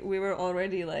like we were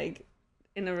already like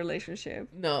in a relationship.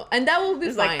 No, and that will be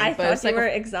fine. Like I thought you were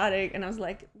exotic, and I was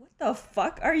like, what the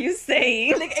fuck are you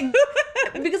saying? Like,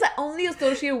 because I only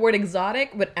associate the word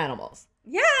exotic with animals.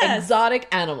 Yeah, exotic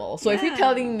animal. So if you're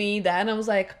telling me that, and I was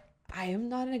like, I am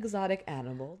not an exotic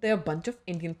animal. There are a bunch of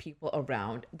Indian people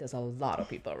around. There's a lot of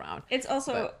people around. It's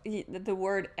also the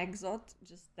word exot.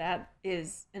 Just that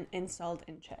is an insult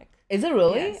in Czech. Is it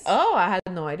really? Yes. Oh, I had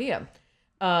no idea.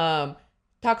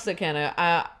 toxic, Hannah.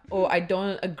 I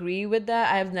don't agree with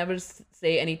that. I have never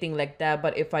say anything like that,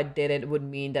 but if I did, it would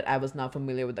mean that I was not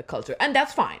familiar with the culture, and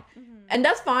that's fine. And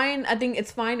that's fine. I think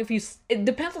it's fine if you. It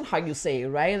depends on how you say it,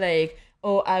 right? Like,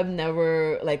 oh, I've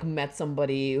never like met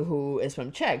somebody who is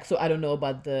from Czech, so I don't know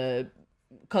about the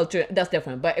culture. That's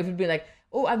different. But if it'd be like,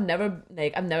 oh, I've never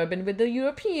been with the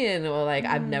European, or like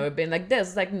I've never been like this.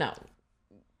 It's like, no,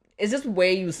 it's just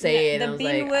way you say it. The and I was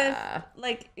being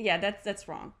like, with yeah, that's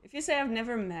wrong. If you say I've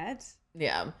never met,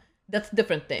 yeah, that's a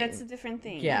different thing. that's a different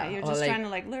thing. Yeah, You're or just like- trying to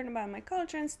like learn about my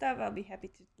culture and stuff. I'll be happy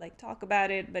to like talk about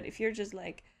it. But if you're just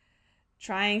like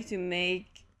trying to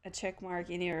make a check mark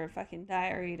in your fucking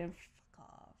diary, then fuck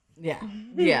off. Yeah,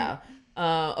 yeah.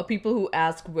 Or people who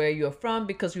ask where you're from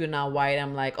because you're not white.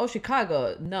 I'm like, oh,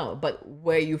 Chicago. No, but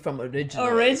where you from originally?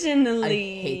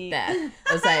 Originally, I hate that.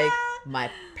 It's like,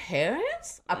 my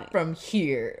parents are from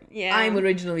here. Yeah. I'm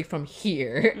originally from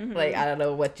here. Like, I don't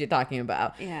know what you're talking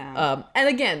about. Yeah. And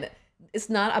again, it's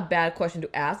not a bad question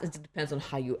to ask. It just depends on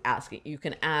how you ask it. You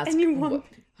can ask Anyone.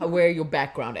 where your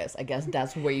background is. I guess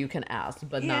that's where you can ask,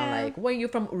 but not Yeah. like where you're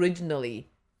from originally.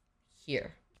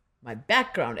 Here, my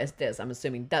background is this. I'm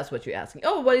assuming that's what you're asking.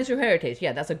 Oh, what is your heritage?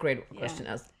 Yeah, that's a great question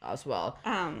as well.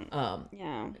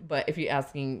 Yeah. But if you're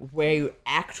asking where you're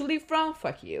actually from,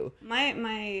 fuck you.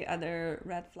 My other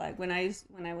red flag when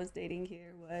I was dating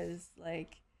here was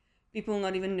like people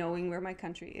not even knowing where my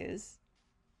country is,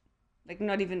 like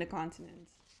not even the continent.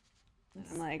 And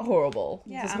I'm like, Horrible.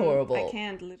 yeah, Just I'm- horrible. I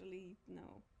can't literally no.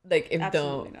 Like, if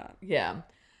Absolutely don't. not. Yeah.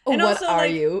 Oh, And what also, are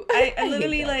like, you? I hate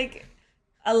literally that. like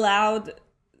allowed,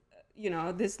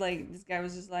 this guy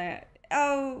was just like,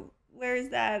 oh, where is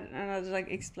that? And I was like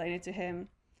explain it to him,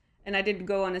 and I did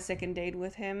go on a second date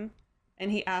with him,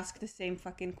 and he asked the same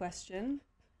fucking question,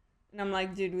 and I'm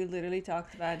like, dude, we literally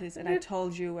talked about this, and I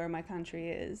told you where my country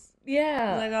is. I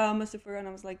Yeah. was like, oh, I must have forgotten.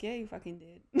 I was like, yeah, you fucking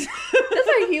did. That's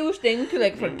a huge thing to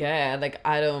like forget. Like,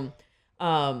 I don't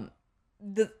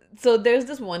so there's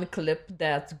this one clip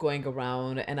that's going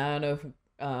around, and I don't know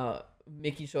if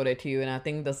Mickey showed it to you, and I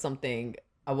think there's something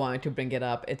I wanted to bring it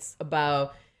up. It's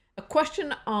about a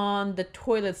question on the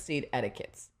toilet seat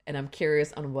etiquettes, and I'm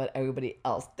curious on what everybody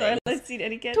else thinks. Toilet seat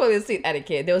etiquette. Toilet seat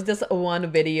etiquette. There was this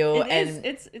one video, and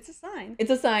It's a sign.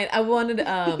 it's a sign. I wanted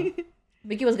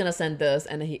Mickey was gonna send this,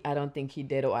 and I don't think he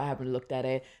did, or I haven't looked at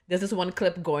it. There's this one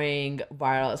clip going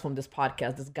viral. It's from this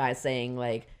podcast. This guy saying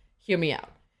like, "Hear me out.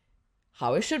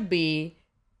 How it should be."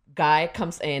 Guy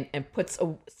comes in and puts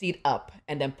a seat up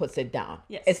and then puts it down.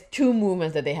 Yes. It's two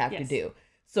movements that they have to Yes. do.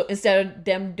 So instead of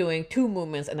them doing two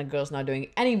movements and the girl's not doing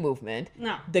any movement,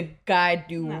 No. the guy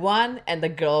do one and the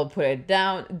girl put it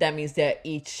down. That means they're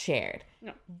each shared.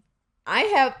 No. I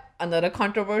have another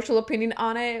controversial opinion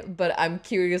on it, but I'm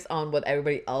curious on what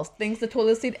everybody else thinks the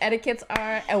toilet seat etiquettes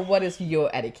are, and what is your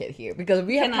etiquette here, because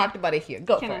we have Can I- talked about it here.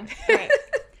 Go Can for I? it. Alright.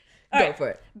 Go Alright. for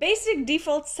it. Basic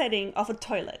default setting of a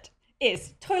toilet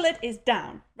is toilet is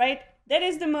down, right? That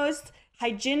is the most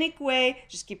hygienic way.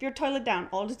 Just keep your toilet down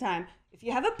all the time. If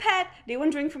you have a pet, they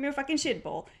won't drink from your fucking shit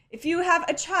bowl. If you have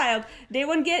a child, they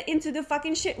won't get into the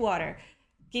fucking shit water.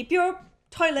 Keep your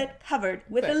toilet covered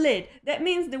with a Right. lid. That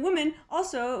means the woman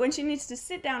also, when she needs to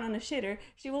sit down on a shitter,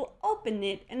 she will open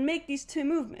it and make these two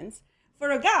movements.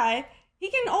 For a guy, he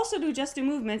can also do just two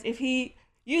movements if he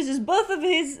uses both of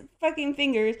his fucking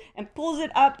fingers and pulls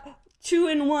it up two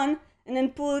in one and then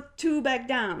pull it two back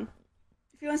down.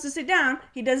 If he wants to sit down,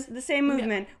 he does the same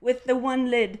movement with the one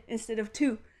lid instead of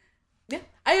two. Yeah,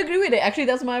 I agree with it. Actually,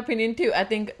 that's my opinion too. I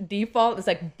think default is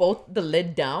like both the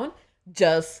lid down,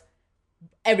 just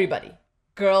everybody,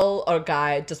 girl or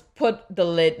guy, just put the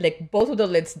lid, like both of the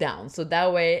lids down. So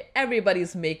that way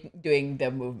everybody's doing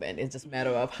their movement. It's just a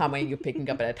matter of how many you're picking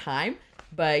up at a time.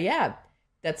 But yeah,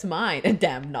 that's mine.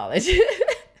 Damn knowledge.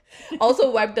 Also,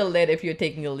 wipe the lid if you're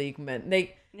taking a leak, man.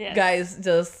 Like, Yes. guys,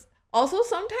 just also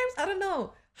sometimes I don't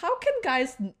know. How can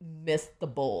guys miss the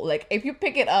bowl? Like, if you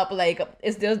pick it up, like,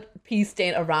 is there pee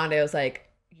stain around it? It's like,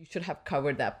 you should have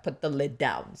covered that, put the lid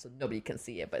down so nobody can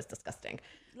see it, but it's disgusting.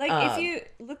 Like, if you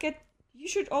look at, you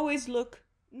should always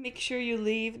make sure you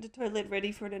leave the toilet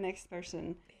ready for the next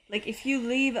person. Like, if you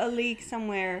leave a leak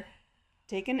somewhere,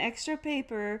 take an extra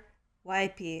paper,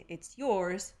 wipe it, it's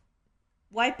yours.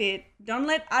 Wipe it. Don't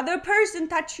let other person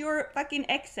touch your fucking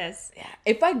excess. Yeah.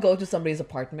 If I go to somebody's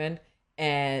apartment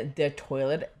and their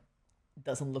toilet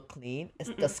doesn't look clean, it's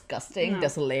disgusting, No.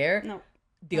 there's a layer, No.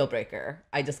 deal breaker.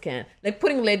 I just can't. Like,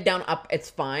 putting lid down up, it's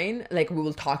fine. Like, we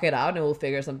will talk it out and we'll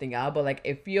figure something out. But like,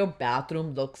 if your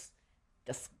bathroom looks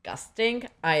disgusting,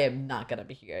 I am not gonna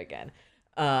be here again.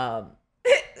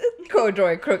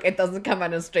 Corduroy crook, it doesn't come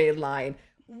out in a straight line.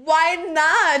 Why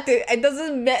not? It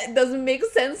doesn't make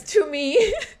sense to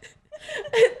me.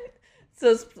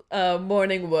 So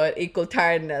morning wood equal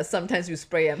tiredness. Sometimes you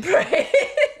spray and pray.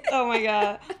 Oh my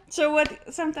god. So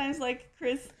what? Sometimes like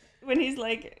Chris, when he's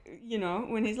like,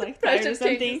 when he's like tired or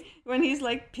something, when he's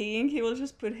like peeing, he will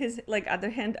just put his like other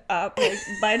hand up, like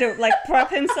by the like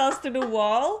prop himself to the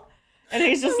wall, and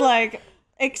he's just like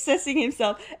accessing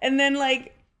himself, and then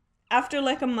like after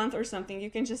like a month or something, you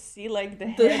can just see like the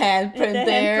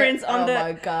handprints on the. Oh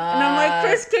my god! And I'm like,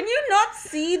 Chris, can you not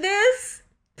see this,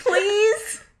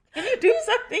 please? Can you do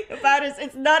something about it?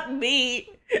 It's not me.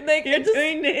 Like You're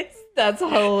doing this. That's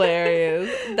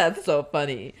hilarious. That's so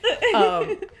funny.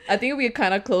 I think we're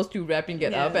kind of close to wrapping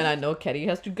it up, and I know Ketty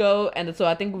has to go, and so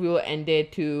I think we will end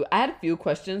it to. I had a few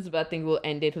questions, but I think we'll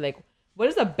end it to like, what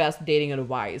is the best dating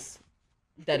advice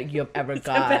that you have ever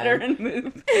gotten? A veteran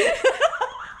move.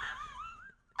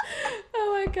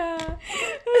 Oh my god!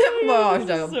 Oh,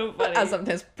 so funny. I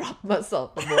sometimes prop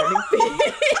myself the morning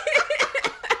pee.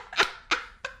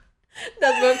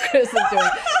 That's what Chris is doing.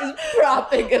 He's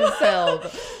propping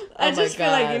himself. I just feel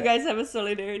like you guys have a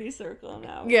solidarity circle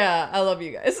now. Yeah, I love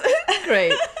you guys.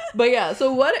 Great. But yeah,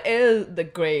 so what is the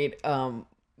great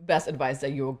best advice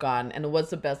that you've gotten? And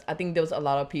what's the best? I think there was a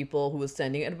lot of people who were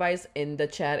sending advice in the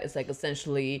chat. It's like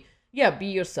essentially, be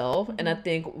yourself. Mm-hmm. And I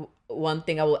think one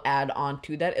thing I will add on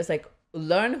to that is like,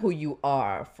 learn who you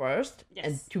are first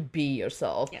and to be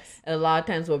yourself. Yes. And a lot of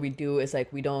times what we do is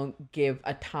like we don't give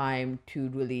a time to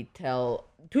really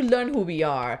learn who we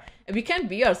are. And we can't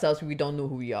be ourselves if we don't know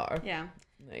who we are. Yeah.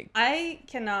 Like, I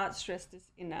cannot stress this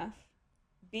enough.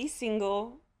 Be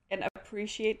single and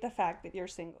appreciate the fact that you're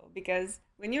single, because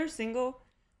when you're single,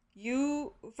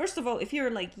 you, first of all, if you're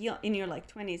like in your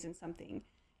like 20s and something,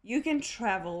 you can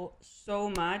travel so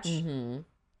much. Mm-hmm.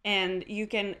 And you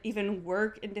can even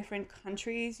work in different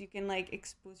countries. You can like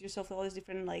expose yourself to all these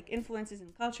different like influences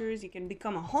and cultures. You can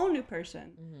become a whole new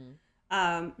person.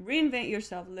 Mm-hmm. Reinvent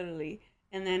yourself literally.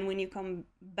 And then when you come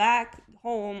back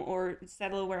home or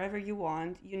settle wherever you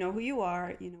want, you know who you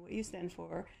are, you know what you stand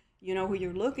for, you know who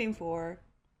you're looking for.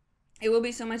 It will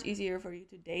be so much easier for you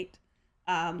to date,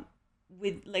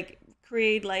 with like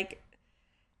create like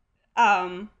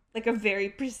a very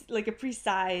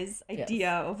precise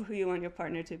idea of who you want your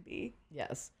partner to be.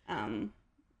 Yes.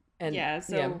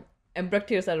 And Brooke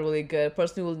Tears are really good.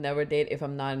 Personally will never date if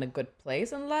I'm not in a good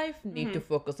place in life. Need to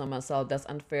focus on myself. That's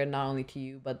unfair not only to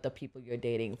you but the people you're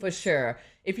dating. For sure.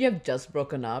 If you have just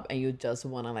broken up and you just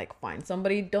want to like find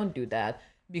somebody, don't do that,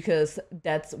 because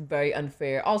that's very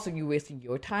unfair. Also, you're wasting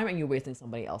your time and you're wasting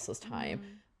somebody else's time.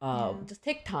 Just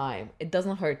take time. It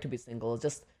doesn't hurt to be single.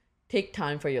 Just take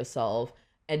time for yourself.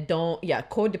 And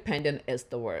codependent is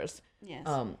the worst. Yes.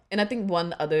 And I think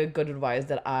one other good advice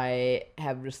that I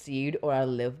have received or I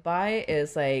live by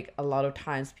is like a lot of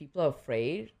times people are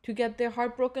afraid to get their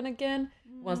heart broken again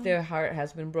once their heart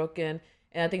has been broken.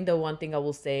 And I think the one thing I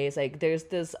will say is like there's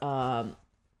this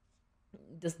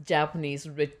this Japanese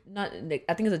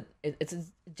I think it's a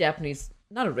Japanese,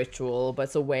 not a ritual, but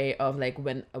it's a way of like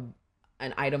when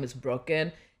an item is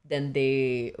broken, then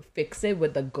they fix it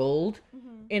with the gold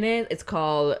in it. It's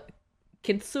called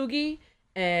kintsugi,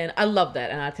 and I love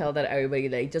that. And I tell that everybody,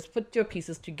 like, just put your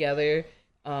pieces together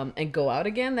and go out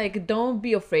again. Like, don't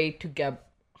be afraid to get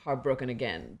heartbroken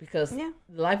again, because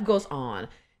life goes on.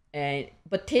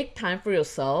 But take time for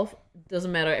yourself.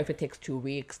 Doesn't matter if it takes 2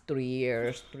 weeks, 3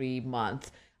 years, 3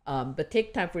 months. But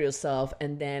take time for yourself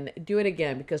and then do it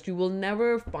again, because you will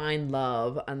never find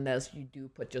love unless you do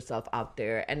put yourself out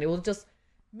there, and it will just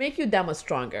make you that much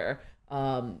stronger.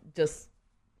 Just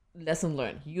lesson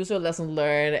learned. Use your lesson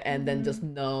learned, and then just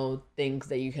know things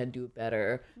that you can do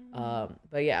better.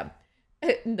 But yeah,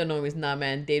 the norm is not,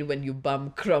 man. Date when you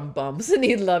bum crumb bumps and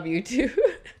he'd love you too.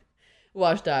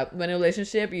 Washed up. When in a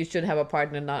relationship, you should have a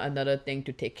partner, not another thing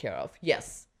to take care of.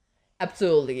 Yes,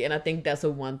 absolutely. And I think that's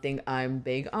the one thing I'm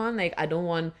big on. Like, I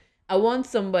want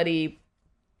somebody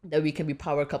that we can be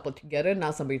power couple together,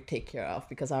 not somebody to take care of,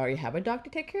 because I already have a dog to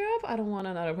take care of. I don't want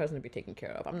another person to be taken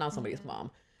care of. I'm not somebody's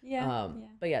mom.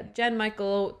 But yeah, Jen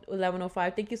Michael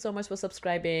 1105, thank you so much for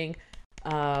subscribing.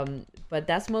 But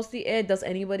that's mostly it. Does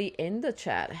anybody in the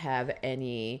chat have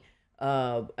any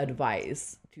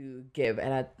advice to give?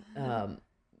 And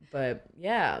but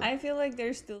yeah, I feel like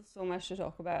there's still so much to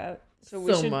talk about. So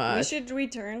we should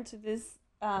return to this.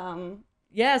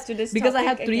 Yes, to this because I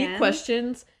topic had 3 again.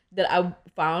 questions that I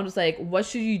found. It's like, what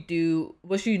should you do?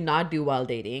 What should you not do while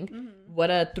dating? What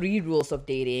are 3 rules of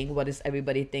dating? What does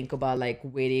everybody think about like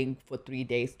waiting for 3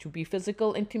 days to be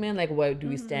physical intimate? Like, where do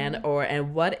we stand?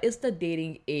 And what is the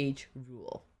dating age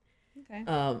rule?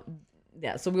 Okay.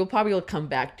 Yeah, so we'll probably come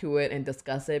back to it and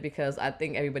discuss it because I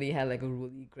think everybody had like a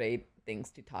really great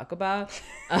things to talk about.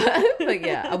 But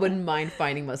yeah, I wouldn't mind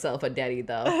finding myself a daddy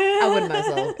though. I wouldn't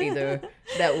myself either.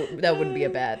 That wouldn't be a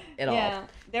bad at all.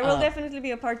 There will definitely be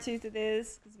a part 2 to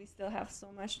this because we still have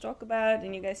so much to talk about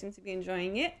and you guys seem to be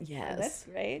enjoying it. Yes. So that's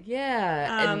great.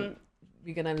 Yeah. And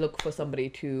we're gonna look for somebody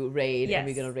to raid and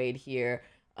we're Yes. gonna raid here.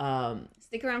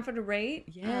 Stick around for the raid.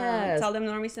 Yes. Tell them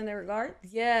Normie send their regards.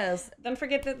 Yes. Don't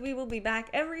forget that we will be back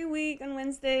every week on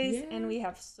Wednesdays, Yeah. and we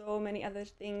have so many other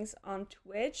things on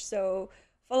Twitch. So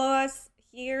follow us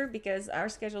here because our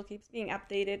schedule keeps being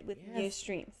updated with new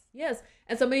streams. Yes.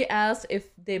 And somebody asked if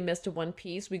they missed One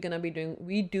Piece. We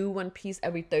do One Piece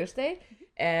every Thursday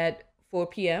at 4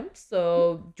 p.m.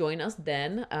 So join us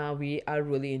then. We are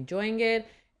really enjoying it.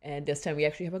 And this time we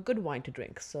actually have a good wine to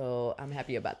drink. So I'm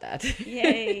happy about that.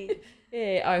 Yay!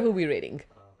 Yay. All right, who are we rating?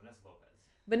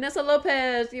 Vanessa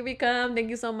Lopez, here we come. Thank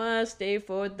you so much. Stay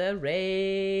for the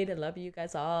raid. I love you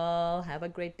guys all. Have a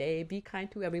great day. Be kind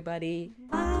to everybody.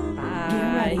 Get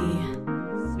Bye. ready,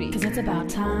 Sweet. cause it's about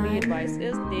The time advice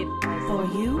is date for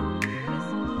you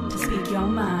to speak your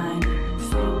mind.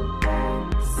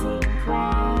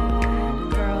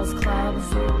 Girls Club.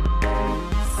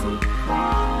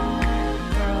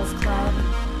 Girls Club.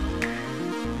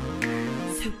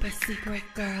 Super Secret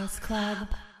Girls Club.